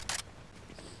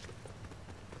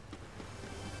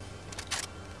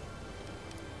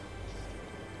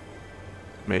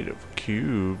 Made of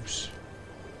cubes.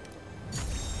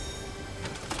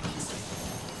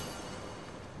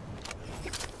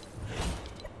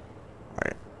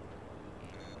 Alright.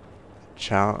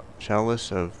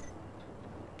 Chalice of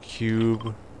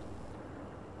cube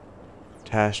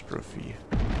catastrophe.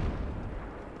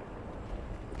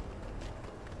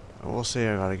 I will say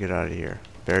I gotta get out of here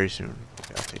very soon.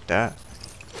 Okay, I'll take that.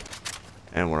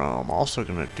 And what I'm also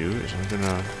gonna do is I'm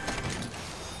gonna...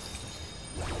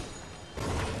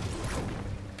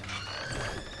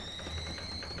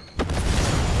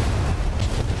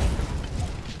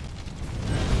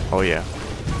 Oh yeah.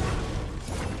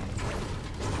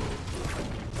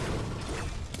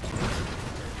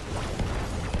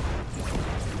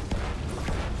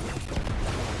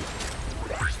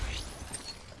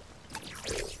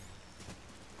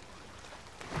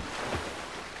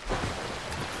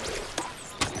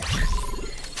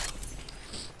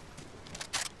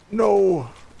 No!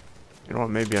 You know what,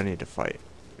 maybe I need to fight.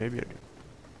 Maybe I do.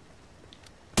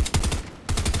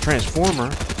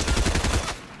 Transformer?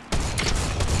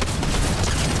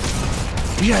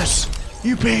 Yes!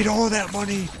 You paid all that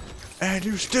money, and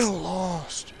you still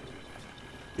lost!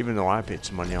 Even though I paid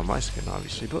some money on my skin,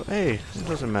 obviously, but hey, it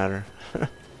doesn't matter.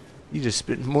 You just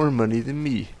spent more money than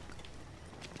me.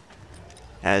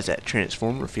 How's that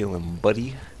Transformer feeling,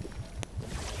 buddy?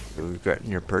 You regretting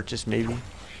your purchase, maybe?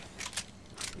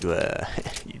 You,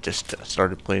 you just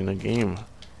started playing the game.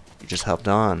 You just hopped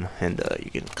on, and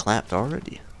you're getting clapped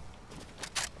already.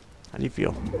 How do you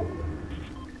feel?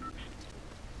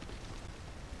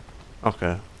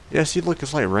 Okay. Yeah, see, look,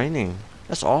 it's like raining.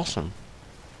 That's awesome.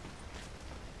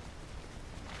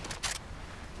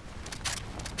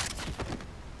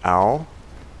 Ow.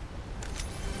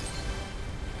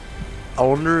 I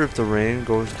wonder if the rain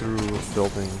goes through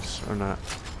buildings or not.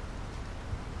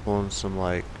 Pulling some,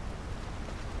 like,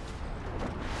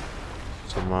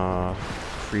 some,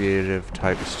 creative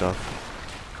type of stuff.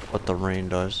 What the rain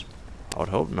does. I would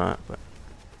hope not, but...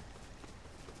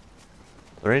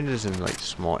 The rain is in like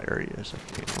small areas, I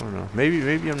think. I don't know.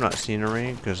 Maybe I'm not seeing the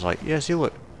rain because like, yeah, see,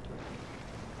 look.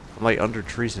 I'm like under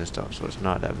trees and stuff, so it's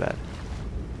not that bad.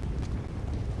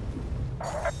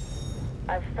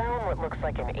 I've found what looks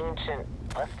like an ancient,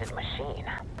 busted machine.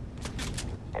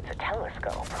 It's a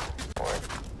telescope, or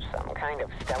some kind of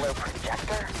stellar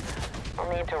projector. I'll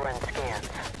need to run scans.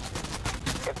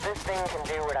 If this thing can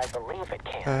do what I believe it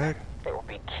can, it will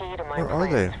be key to my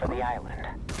plans for the island.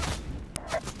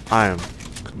 I am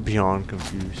beyond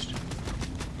confused.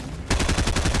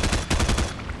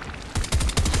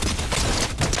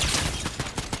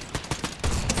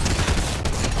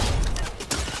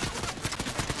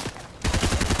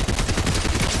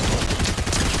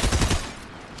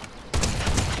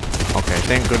 Okay,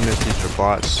 thank goodness these are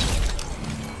bots,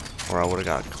 or I would have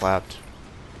got clapped.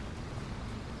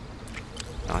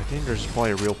 I think there's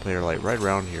probably a real player like right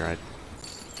around here.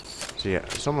 So yeah,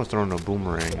 someone's throwing a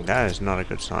boomerang. That is not a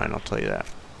good sign, I'll tell you that.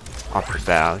 Off the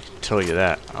bat, I can tell you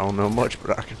that. I don't know much,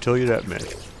 but I can tell you that, man.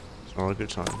 It's not a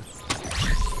good sign.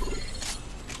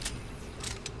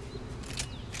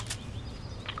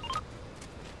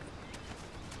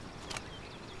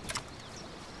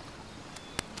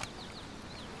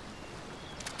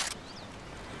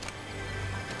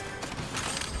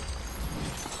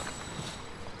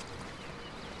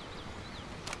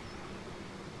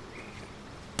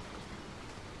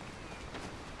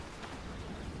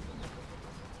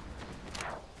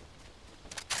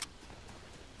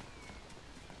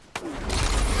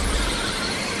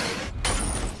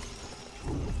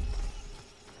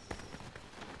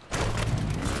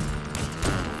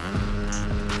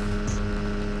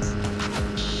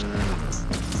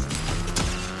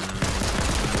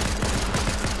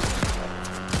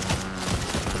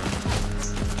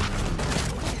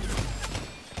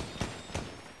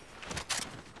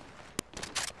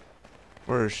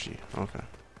 Where is she? Okay.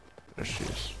 There she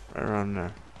is. Right around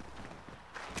there.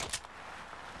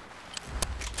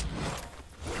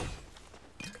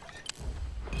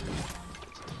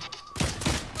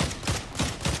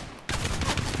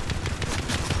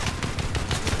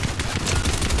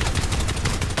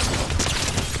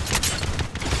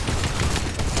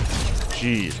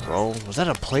 Jeez, bro. Was that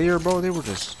a player, bro? They were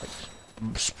just like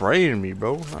spraying me,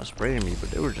 bro. Not spraying me,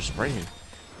 but they were just spraying.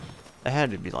 That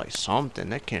had to be like something.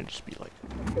 That can't just be like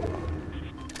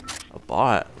a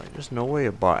bot. Like, there's no way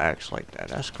a bot acts like that.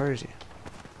 That's crazy.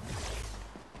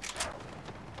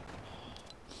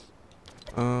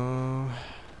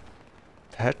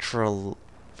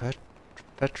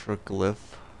 Petroglyph.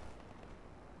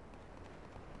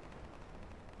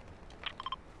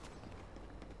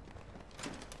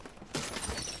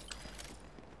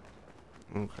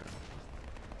 Okay.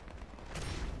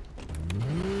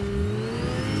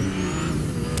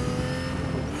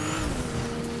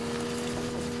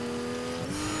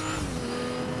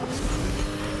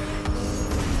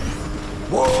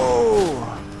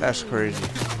 Whoa! That's crazy.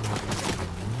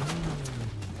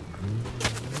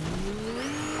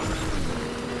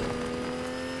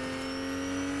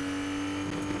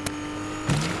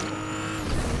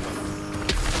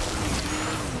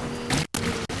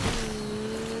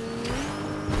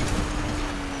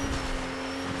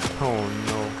 Oh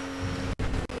no.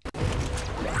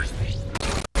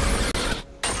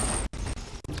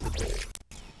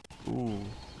 Ooh.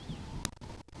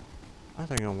 I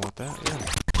think I want that, yeah.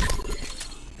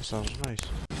 That sounds nice.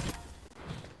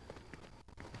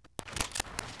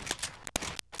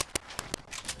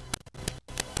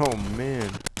 Oh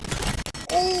man.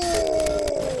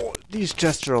 Oh! These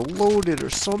chests are loaded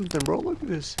or something, bro. Look at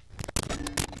this.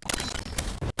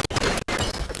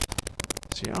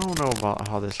 See, I don't know about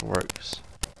how this works.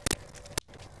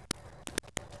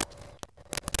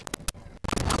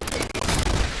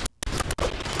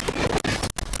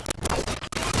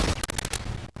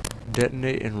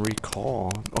 Detonate and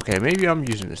recall. Okay, maybe I'm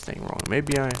using this thing wrong.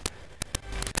 Maybe I...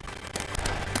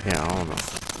 Yeah, I don't know.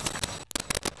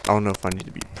 I don't know if I need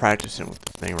to be practicing with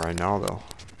the thing right now, though.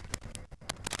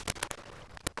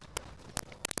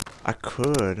 I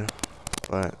could,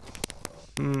 but...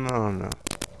 I don't know.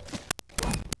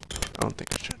 I don't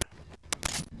think I should.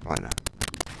 Why not?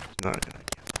 It's not a good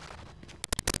idea.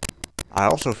 I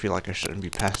also feel like I shouldn't be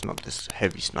passing up this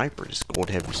heavy sniper, this gold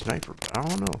heavy sniper, but I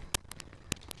don't know.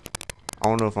 I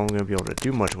don't know if I'm going to be able to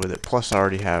do much with it. Plus, I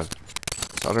already have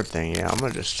this other thing. Yeah, I'm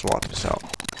going to just swap this out.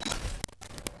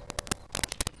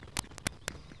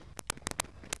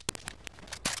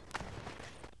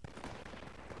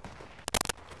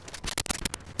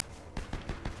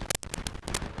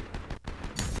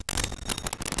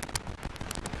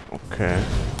 Okay.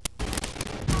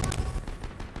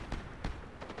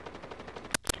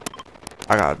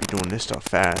 I gotta be doing this stuff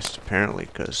fast, apparently,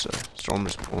 because storm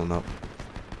is pulling up.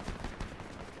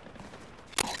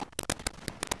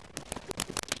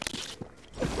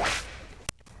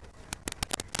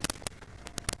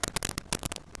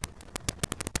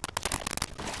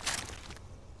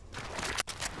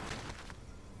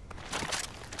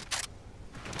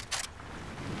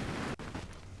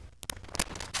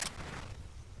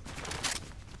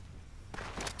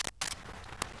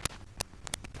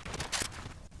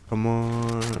 Come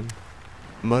on,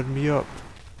 mud me up.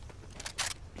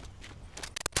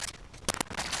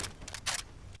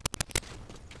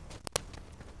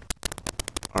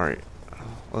 Alright,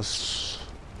 let's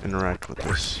interact with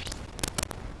this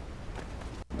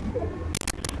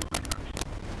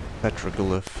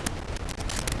petroglyph.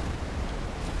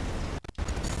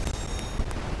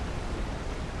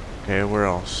 Okay, where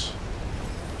else?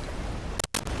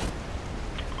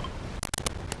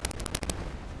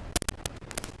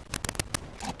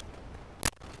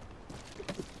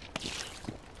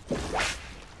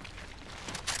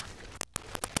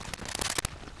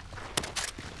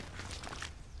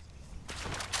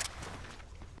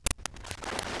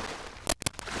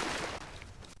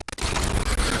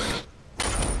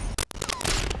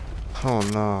 Oh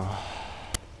no.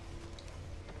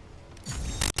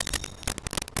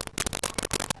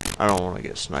 I don't want to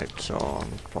get sniped, so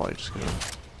I'm probably just gonna...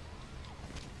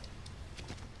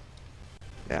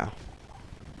 Yeah.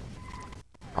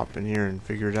 Hop in here and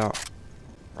figure it out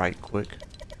right quick.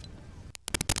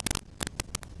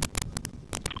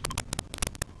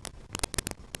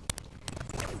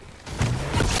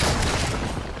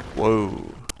 Whoa.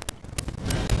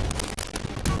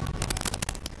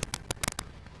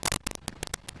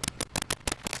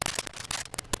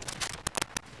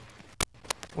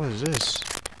 What is this?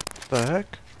 What the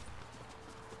heck?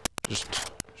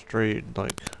 Just straight,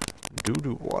 like,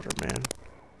 doo-doo water, man.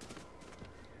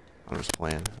 I'm just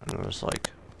playing. I know it's like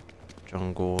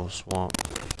jungle, swamp,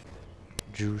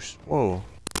 juice. Whoa.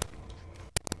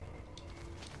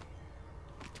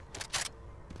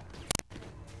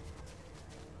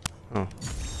 Oh.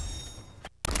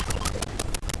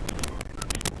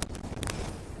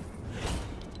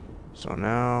 So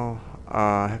now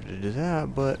I have to do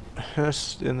that, but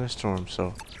it's in the storm,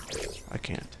 so I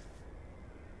can't.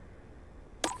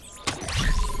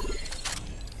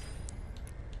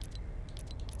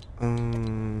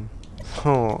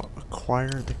 Oh,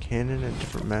 acquire the cannon in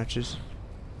different matches.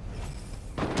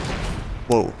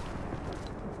 Whoa.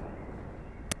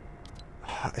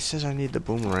 It says I need the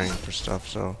boomerang for stuff,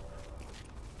 so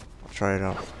I'll try it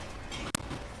out.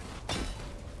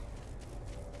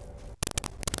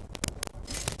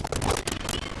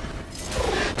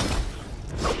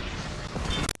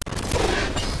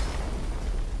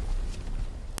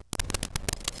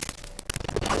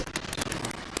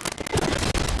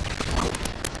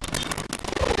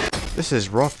 This is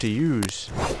rough to use.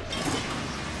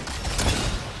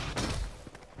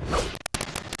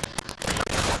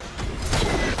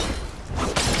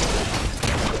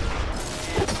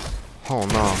 Oh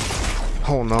no.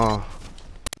 Oh no.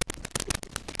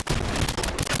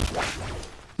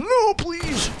 No,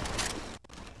 please!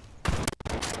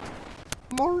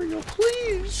 Mario,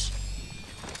 please!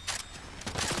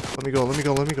 Let me go, let me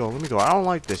go, let me go, let me go. I don't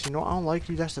like this, you know, I don't like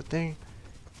you, that's the thing.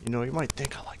 You know, you might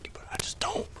think I like you, but I just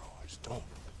don't, bro. I just don't.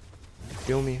 You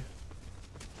feel me?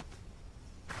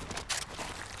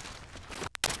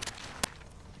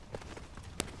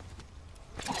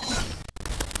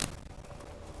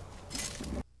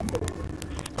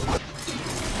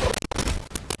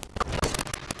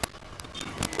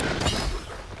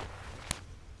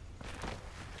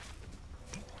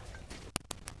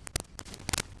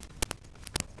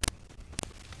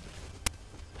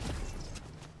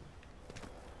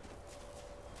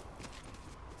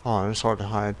 Oh, it's hard to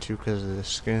hide too because of the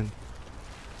skin.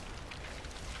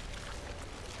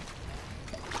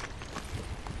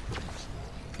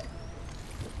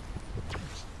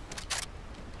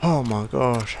 Oh my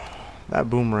gosh. That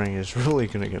boomerang is really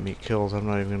gonna get me killed, I'm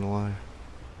not even gonna lie.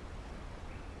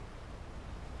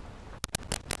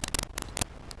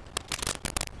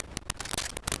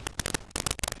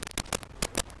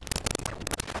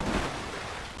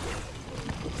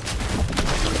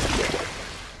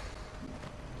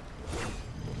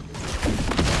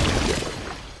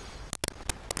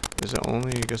 Is it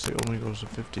only? I guess it only goes to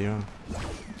 50, huh?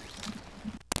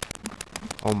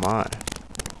 Oh my.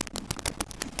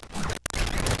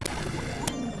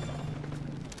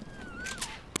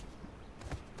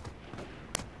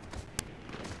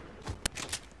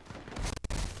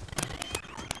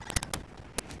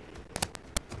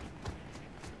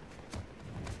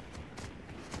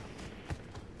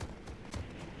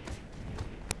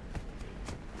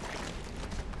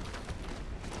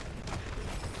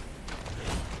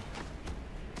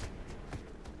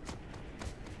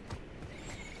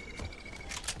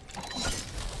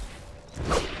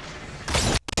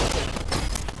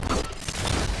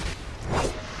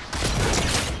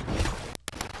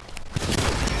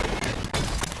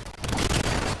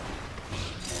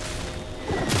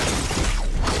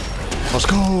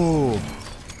 go!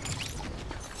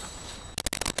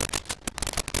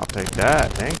 I'll take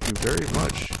that. Thank you very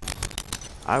much.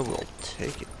 I will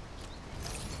take it.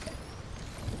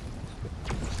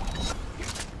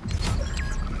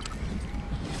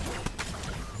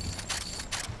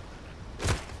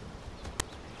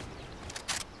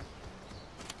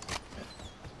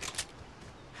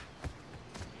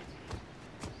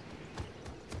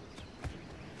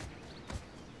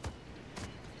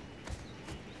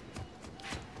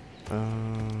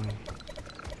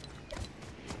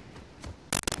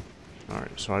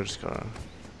 Alright, so I just gotta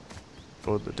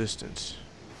go the distance.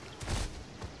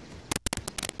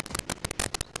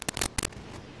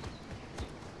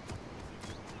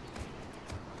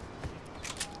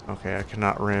 Okay, I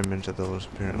cannot ram into those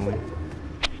apparently.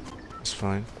 That's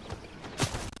fine.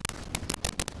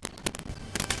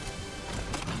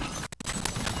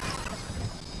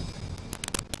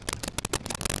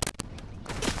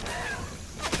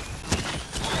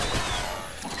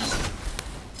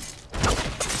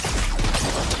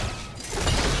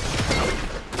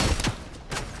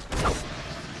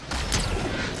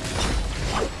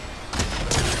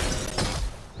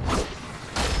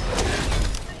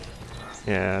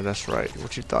 Yeah, that's right.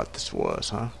 What you thought this was,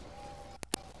 huh?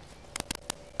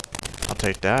 I'll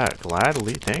take that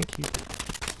gladly. Thank you.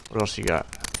 What else you got?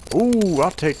 Ooh,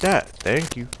 I'll take that.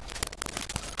 Thank you.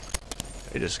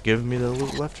 They just give me the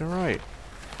loot left and right.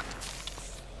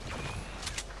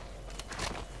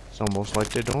 It's almost like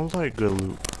they don't like good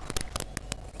loot.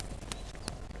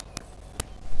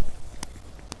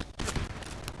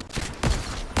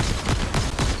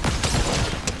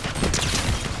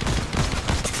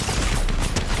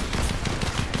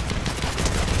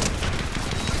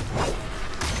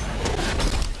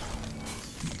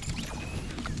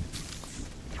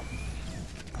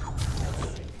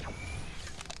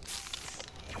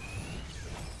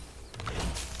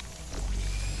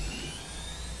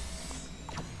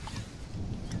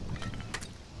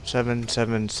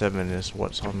 Seven, 7 is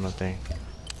what's on the thing.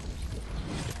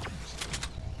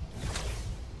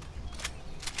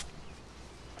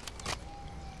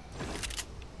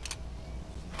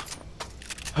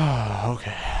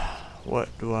 Okay, what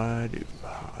do I do?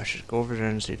 I should go over there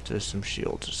and see if there's some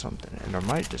shields or something. And there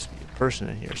might just be a person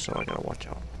in here, so I gotta watch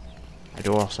out. I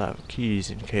do also have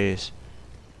keys in case.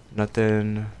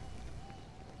 Nothing.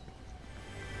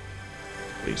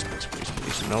 Please, please, please,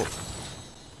 please. Nope.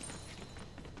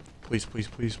 Please, please,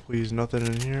 please, please. Nothing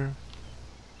in here.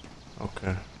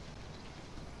 Okay.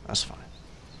 That's fine.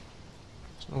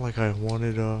 It's not like I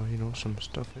wanted, you know, some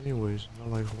stuff anyways.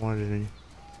 Not like I wanted any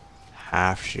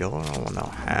half shield. I don't want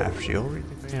no half shield. What do you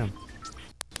think I am?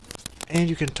 And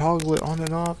you can toggle it on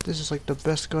and off. This is like the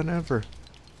best gun ever.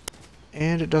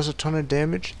 And it does a ton of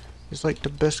damage. It's like the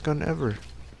best gun ever.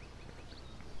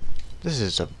 This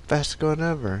is the best gun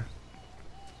ever.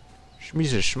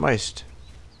 Schmies is schmeist.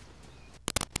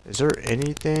 Is there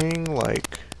anything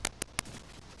like...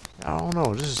 I don't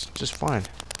know. This is just fine.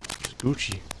 Just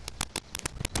Gucci.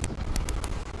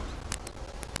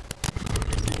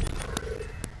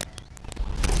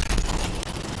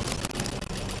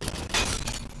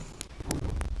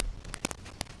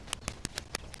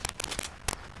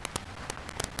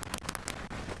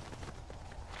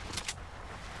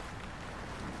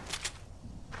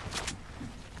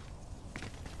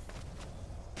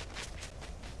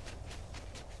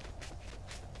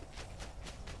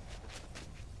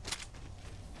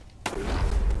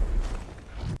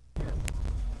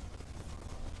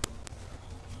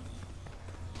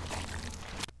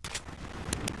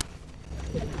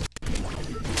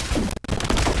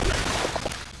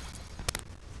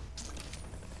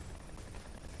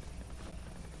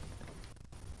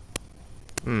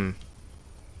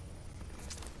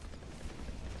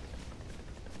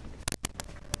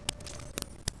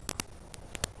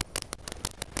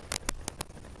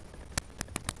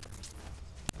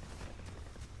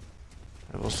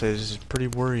 I will say this is pretty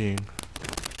worrying.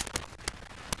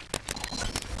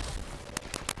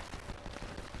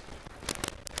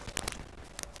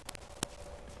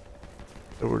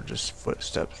 There were just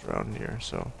footsteps around here,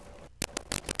 so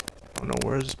I don't know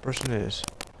where this person is.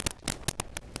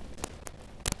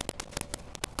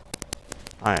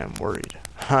 I am worried.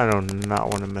 I do not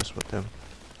want to mess with him.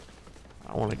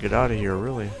 I want to get out of here,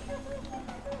 really.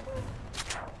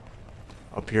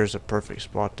 Up here is a perfect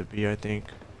spot to be, I think.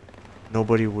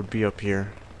 Nobody would be up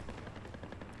here.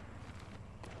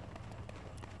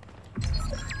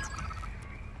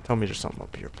 Tell me there's something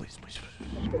up here, please, please.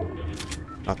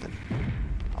 Nothing.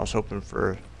 I was hoping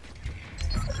for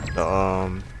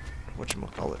the,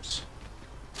 whatchamacallits.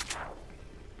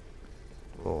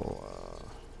 Little,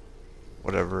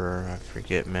 whatever. I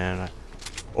forget, man.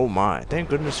 Oh my! Thank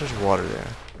goodness there's water there.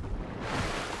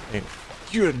 Thank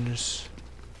goodness.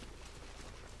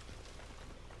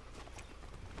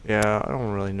 Yeah, I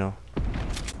don't really know.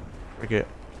 Forget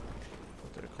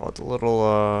what they're called. The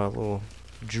little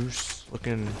juice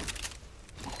looking.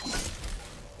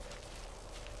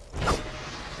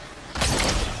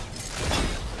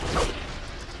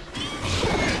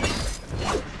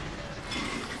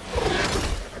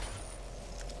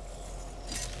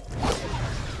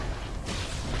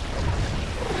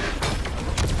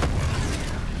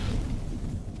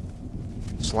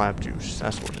 Slab juice,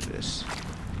 that's what it is.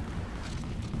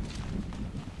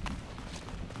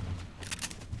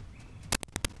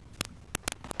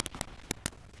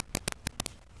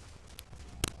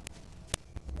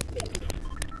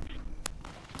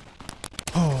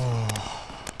 Oh,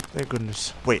 thank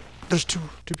goodness. Wait, there's two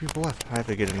people left. I have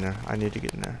to get in there. I need to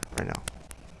get in there right now.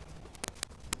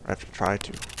 I have to try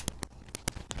to.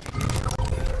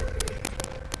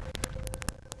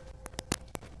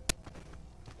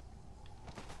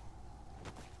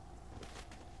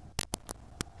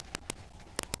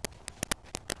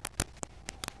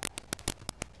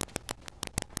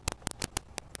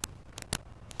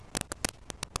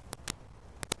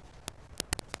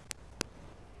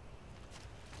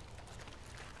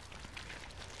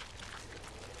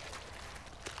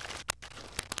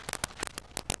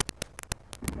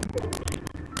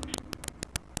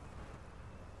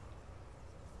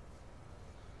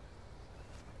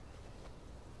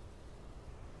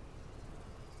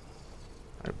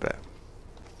 I bet.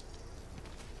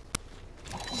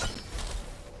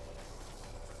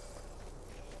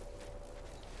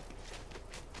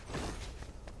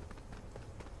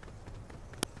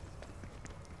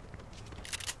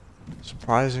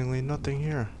 Surprisingly, nothing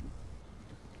here.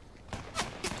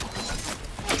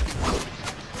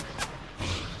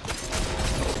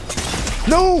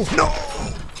 No! No!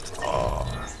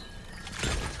 Oh.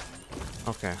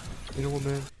 Okay. You know what,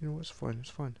 man? You know what? It's fine.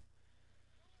 It's fine.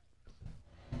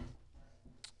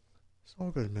 It's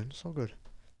all good, man. It's all good.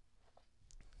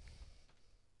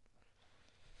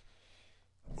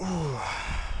 Ooh.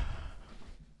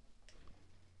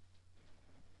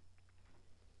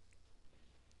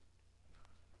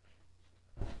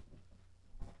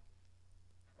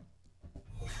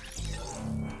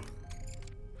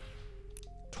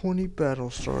 $20 battle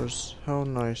stars. How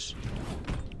nice.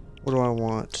 What do I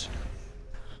want?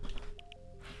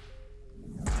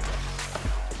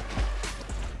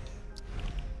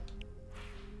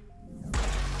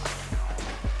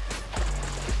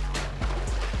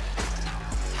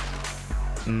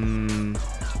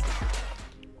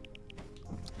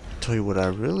 Tell you what I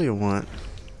really want.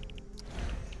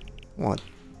 I want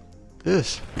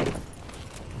this. I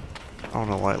don't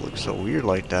know why it looks so weird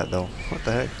like that though. What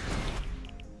the heck?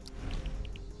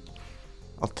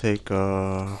 I'll take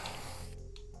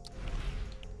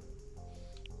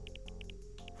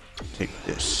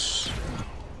this.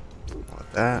 I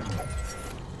want that.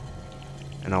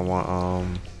 And I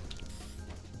want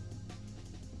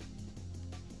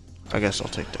I guess I'll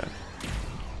take that.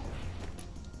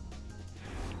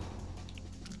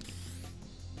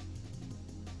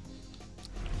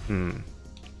 And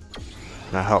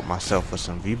I help myself with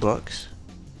some V-Bucks.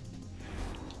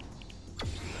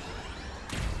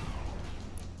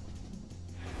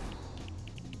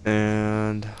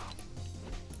 And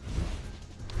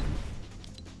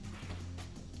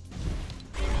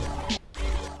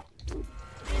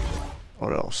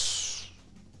what else?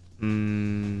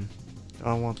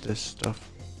 I want this stuff.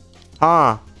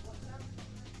 Huh?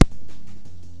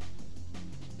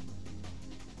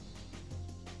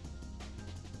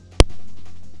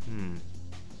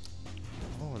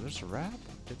 Oh, there's a wrap?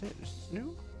 Did it? Is this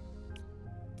new?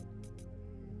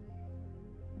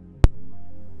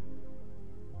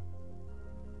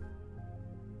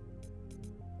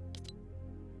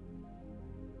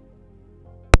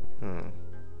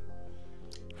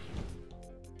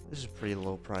 This is pretty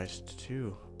low priced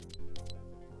too.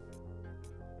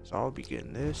 So I'll be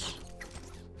getting this.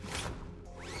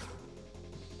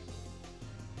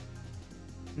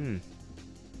 And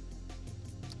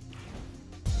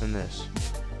this.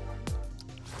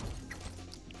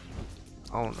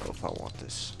 I don't know if I want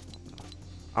this.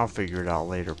 I'll figure it out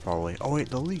later probably. Oh wait,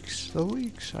 the leaks. The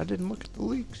leaks. I didn't look at the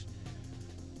leaks.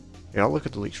 Yeah, I'll look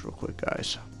at the leaks real quick,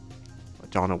 guys.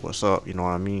 Let y'all know what's up, you know what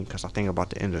I mean? Because I think about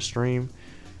to end the stream.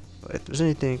 But if there's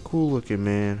anything cool looking,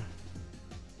 man.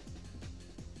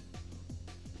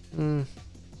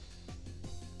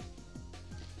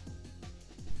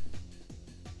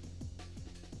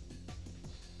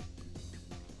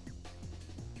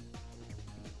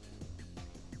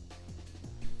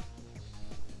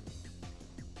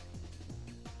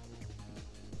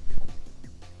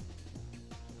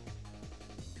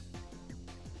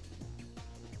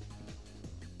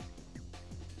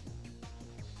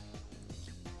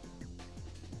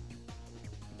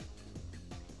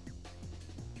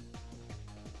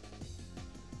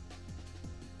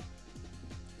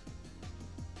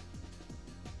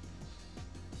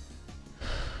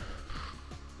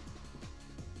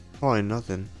 Probably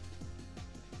nothing.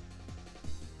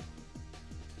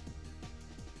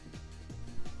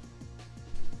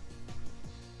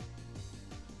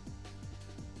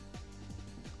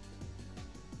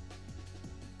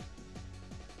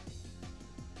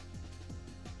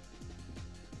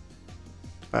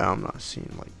 I'm not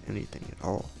seeing like anything at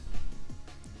all.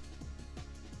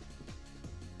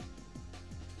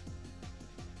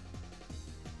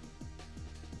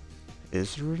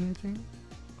 Is there anything?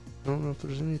 I don't know if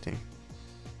there's anything.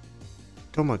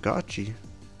 Tamagotchi. You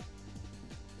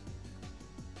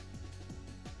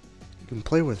can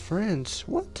play with friends.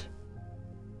 What?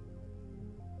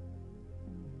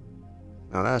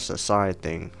 Now that's a side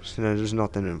thing. So there's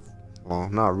nothing in, well,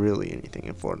 not really anything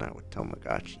in Fortnite with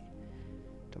Tamagotchi.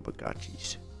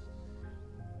 Tamagotchis.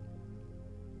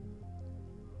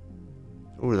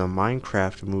 Or the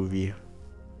Minecraft movie.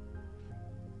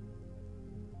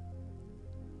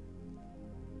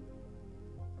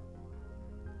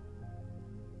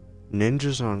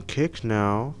 Ninjas on Kick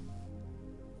now.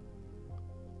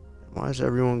 Why is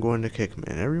everyone going to Kick,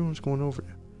 man? Everyone's going over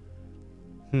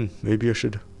there. Maybe I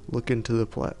should look into the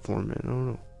platform, man. I don't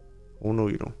know. Oh no,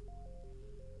 you don't.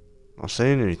 I'm not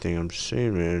saying anything. I'm just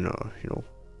saying, man. You know.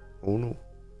 Oh no.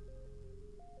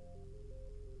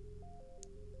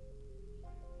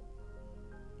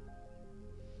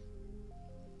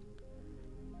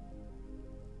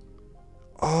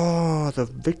 Oh, the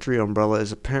victory umbrella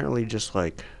is apparently just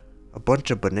like a bunch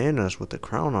of bananas with a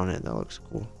crown on it. That looks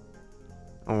cool.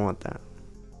 I want that.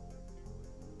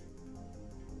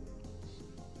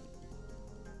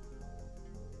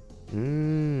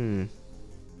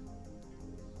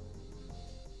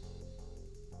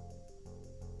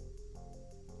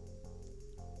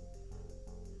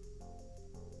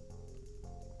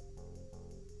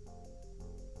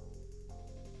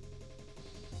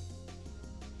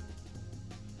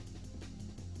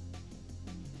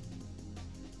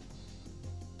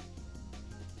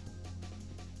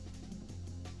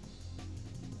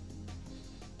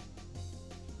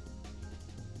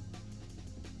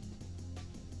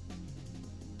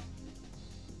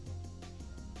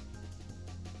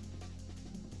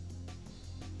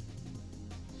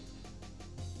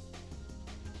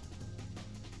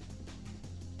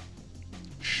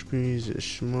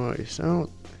 Schmice out.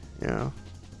 Yeah.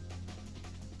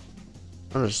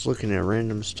 I'm just looking at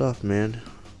random stuff, man.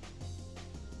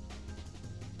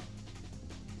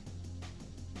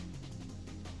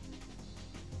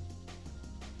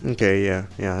 Okay, yeah,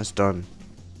 that's done.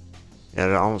 Yeah, I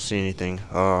don't see anything.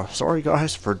 Sorry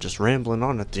guys for just rambling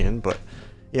on at the end, but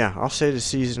yeah, I'll say the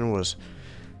season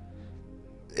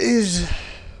is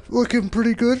looking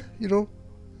pretty good, you know.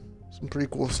 Some pretty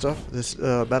cool stuff. This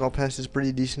battle pass is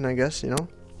pretty decent, I guess, you know.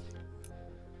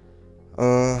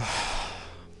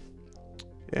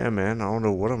 Yeah, man, I don't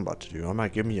know what I'm about to do. I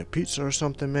might give me a pizza or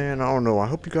something, man. I don't know. I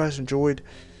hope you guys enjoyed.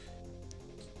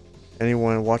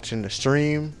 Anyone watching the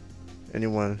stream,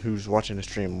 anyone who's watching the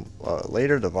stream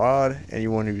later, the VOD,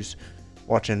 anyone who's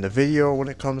watching the video when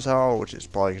it comes out, which is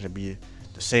probably going to be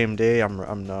the same day. I'm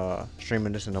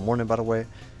streaming this in the morning, by the way.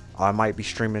 I might be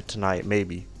streaming tonight,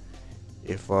 maybe,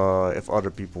 if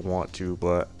other people want to,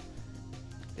 but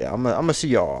yeah, I'm gonna see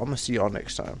y'all. I'm gonna see y'all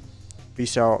next time.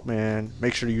 Peace out, man.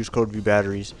 Make sure to use code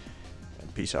VBatteries,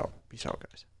 and peace out. Peace out,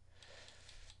 guys.